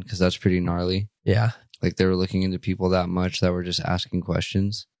ban, because that's pretty gnarly. Yeah. Like they were looking into people that much that were just asking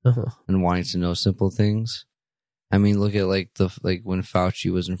questions and wanting to know simple things. I mean, look at like when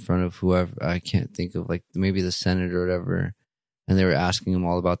Fauci was in front of whoever, I can't think of, like maybe the Senate or whatever, and they were asking him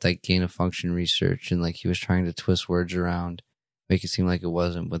all about that gain of function research, and like he was trying to twist words around, make it seem like it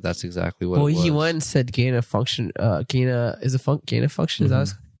wasn't, but that's exactly what it was. Well, he went and said gain of function. Gain of function.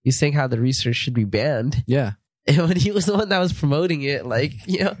 Mm-hmm. He's saying how the research should be banned. Yeah, and when he was the one that was promoting it, like,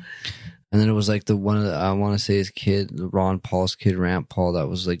 you know. And then it was like I want to say his kid, Ron Paul's kid, Rand Paul, that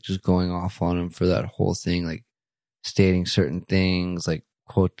was like just going off on him for that whole thing, like stating certain things, like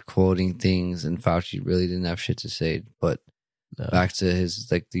quoting things, and Fauci really didn't have shit to say. But back to his,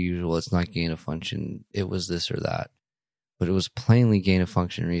 like the usual, it's not gain of function, it was this or that. But it was plainly gain of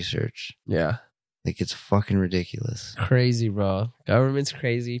function research. Yeah. Like, it's fucking ridiculous. Crazy, bro. Government's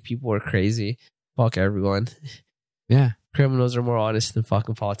crazy. People are crazy. Fuck everyone. Yeah. Criminals are more honest than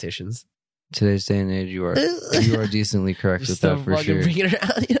fucking politicians. Today's day and age, you are decently correct with that for sure. Bring it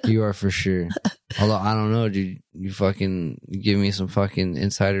around, you know? You are for sure. Although I don't know, dude, you fucking give me some fucking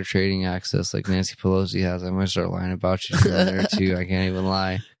insider trading access like Nancy Pelosi has, I might start lying about you there too. I can't even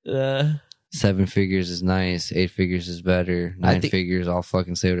lie. 7 figures is nice. 8 figures is better. 9 figures, I'll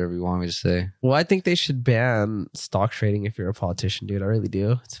fucking say whatever you want me to say. Well, I think they should ban stock trading if you're a politician, dude. I really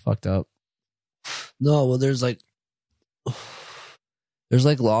do. It's fucked up. No, well, there's like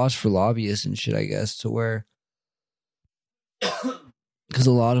laws for lobbyists and shit, I guess, to where, because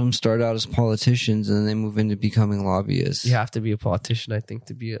a lot of them start out as politicians and then they move into becoming lobbyists. You have to be a politician, I think,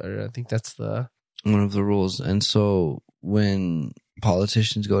 I think that's one of the rules. And so when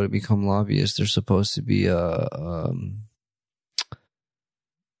politicians go to become lobbyists, they're supposed to be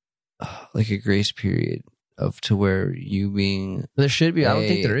like a grace period of to where you being there should be. I don't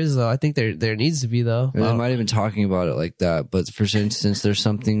think there is though. I think there needs to be though. They might have been talking about it like that, but for instance, there's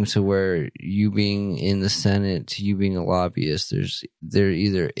something to where you being in the Senate to you being a lobbyist. There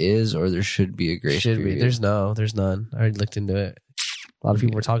either is or there should be a grace period. There's none. I already looked into it. A lot of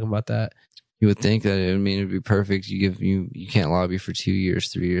people were talking about that. You would think that it'd be perfect. You can't lobby for 2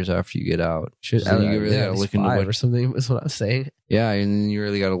 years, 3 years after you get out. You really got to look into what or something. Is what I'm saying. Yeah, and then you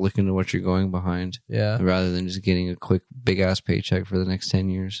really got to look into what you're going behind. Yeah, rather than just getting a quick big ass paycheck for the next 10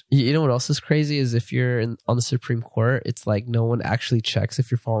 years. You know what else is crazy is if you're on the Supreme Court, it's like no one actually checks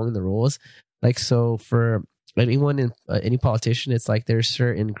if you're following the rules. Like so for anyone in any politician, it's like there's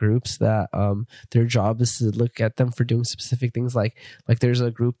certain groups that their job is to look at them for doing specific things. Like there's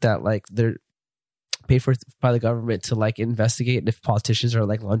a group that like they're paid for by the government to like investigate if politicians are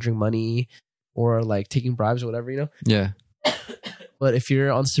like laundering money or like taking bribes or whatever, you know? Yeah. But if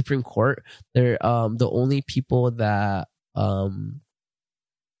you're on the Supreme Court, they're the only people that can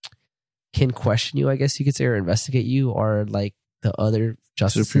question you, I guess you could say, or investigate you are like the other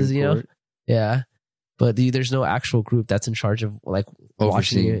justices, you know? Yeah. But there's no actual group that's in charge of like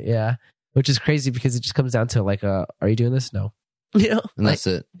watching you. Yeah. Which is crazy because it just comes down to like, are you doing this? No. You know? And that's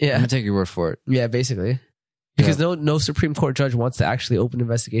it. Yeah. I'm gonna take your word for it. Yeah, basically. Because no Supreme Court judge wants to actually open an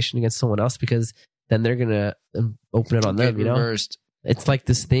investigation against someone else because then they're gonna open it on them, you know? Reversed. It's like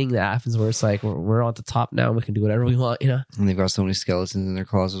this thing that happens where it's like we're on the top now and we can do whatever we want, you know? And they've got so many skeletons in their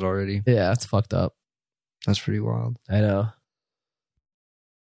closet already. Yeah, that's fucked up. That's pretty wild. I know.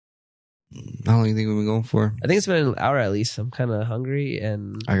 How long do you think we've been going for? I think it's been an hour at least. I'm kind of hungry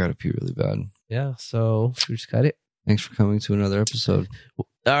and I gotta pee really bad. Yeah, so should we just cut it? Thanks for coming to another episode. All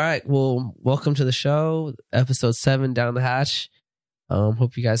right. Well, welcome to the show. Episode 7, Down the Hatch.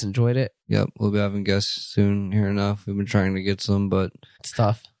 Hope you guys enjoyed it. Yep. We'll be having guests soon here enough. We've been trying to get some, but it's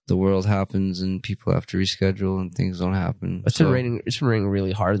tough. The world happens and people have to reschedule and things don't happen. It's been raining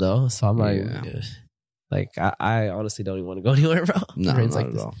really hard though. So I'm like, I honestly don't even want to go anywhere, bro. No, not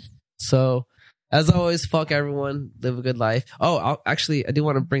at all. So, as always, fuck everyone. Live a good life. Oh, I do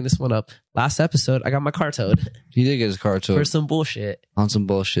want to bring this one up. Last episode, I got my car towed. He did get his car towed. For some bullshit. On some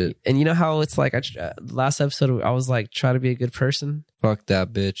bullshit. And you know how it's like, last episode, I was like, try to be a good person. Fuck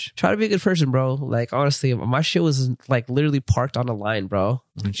that bitch. Try to be a good person, bro. Like, honestly, my shit was like literally parked on a line, bro.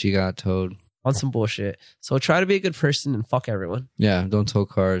 And she got towed. On some bullshit. So try to be a good person and fuck everyone. Yeah, don't tow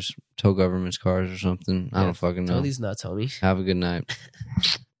cars. Tow government's cars or something. I don't fucking know. Tow these nuts, homie. Have a good night.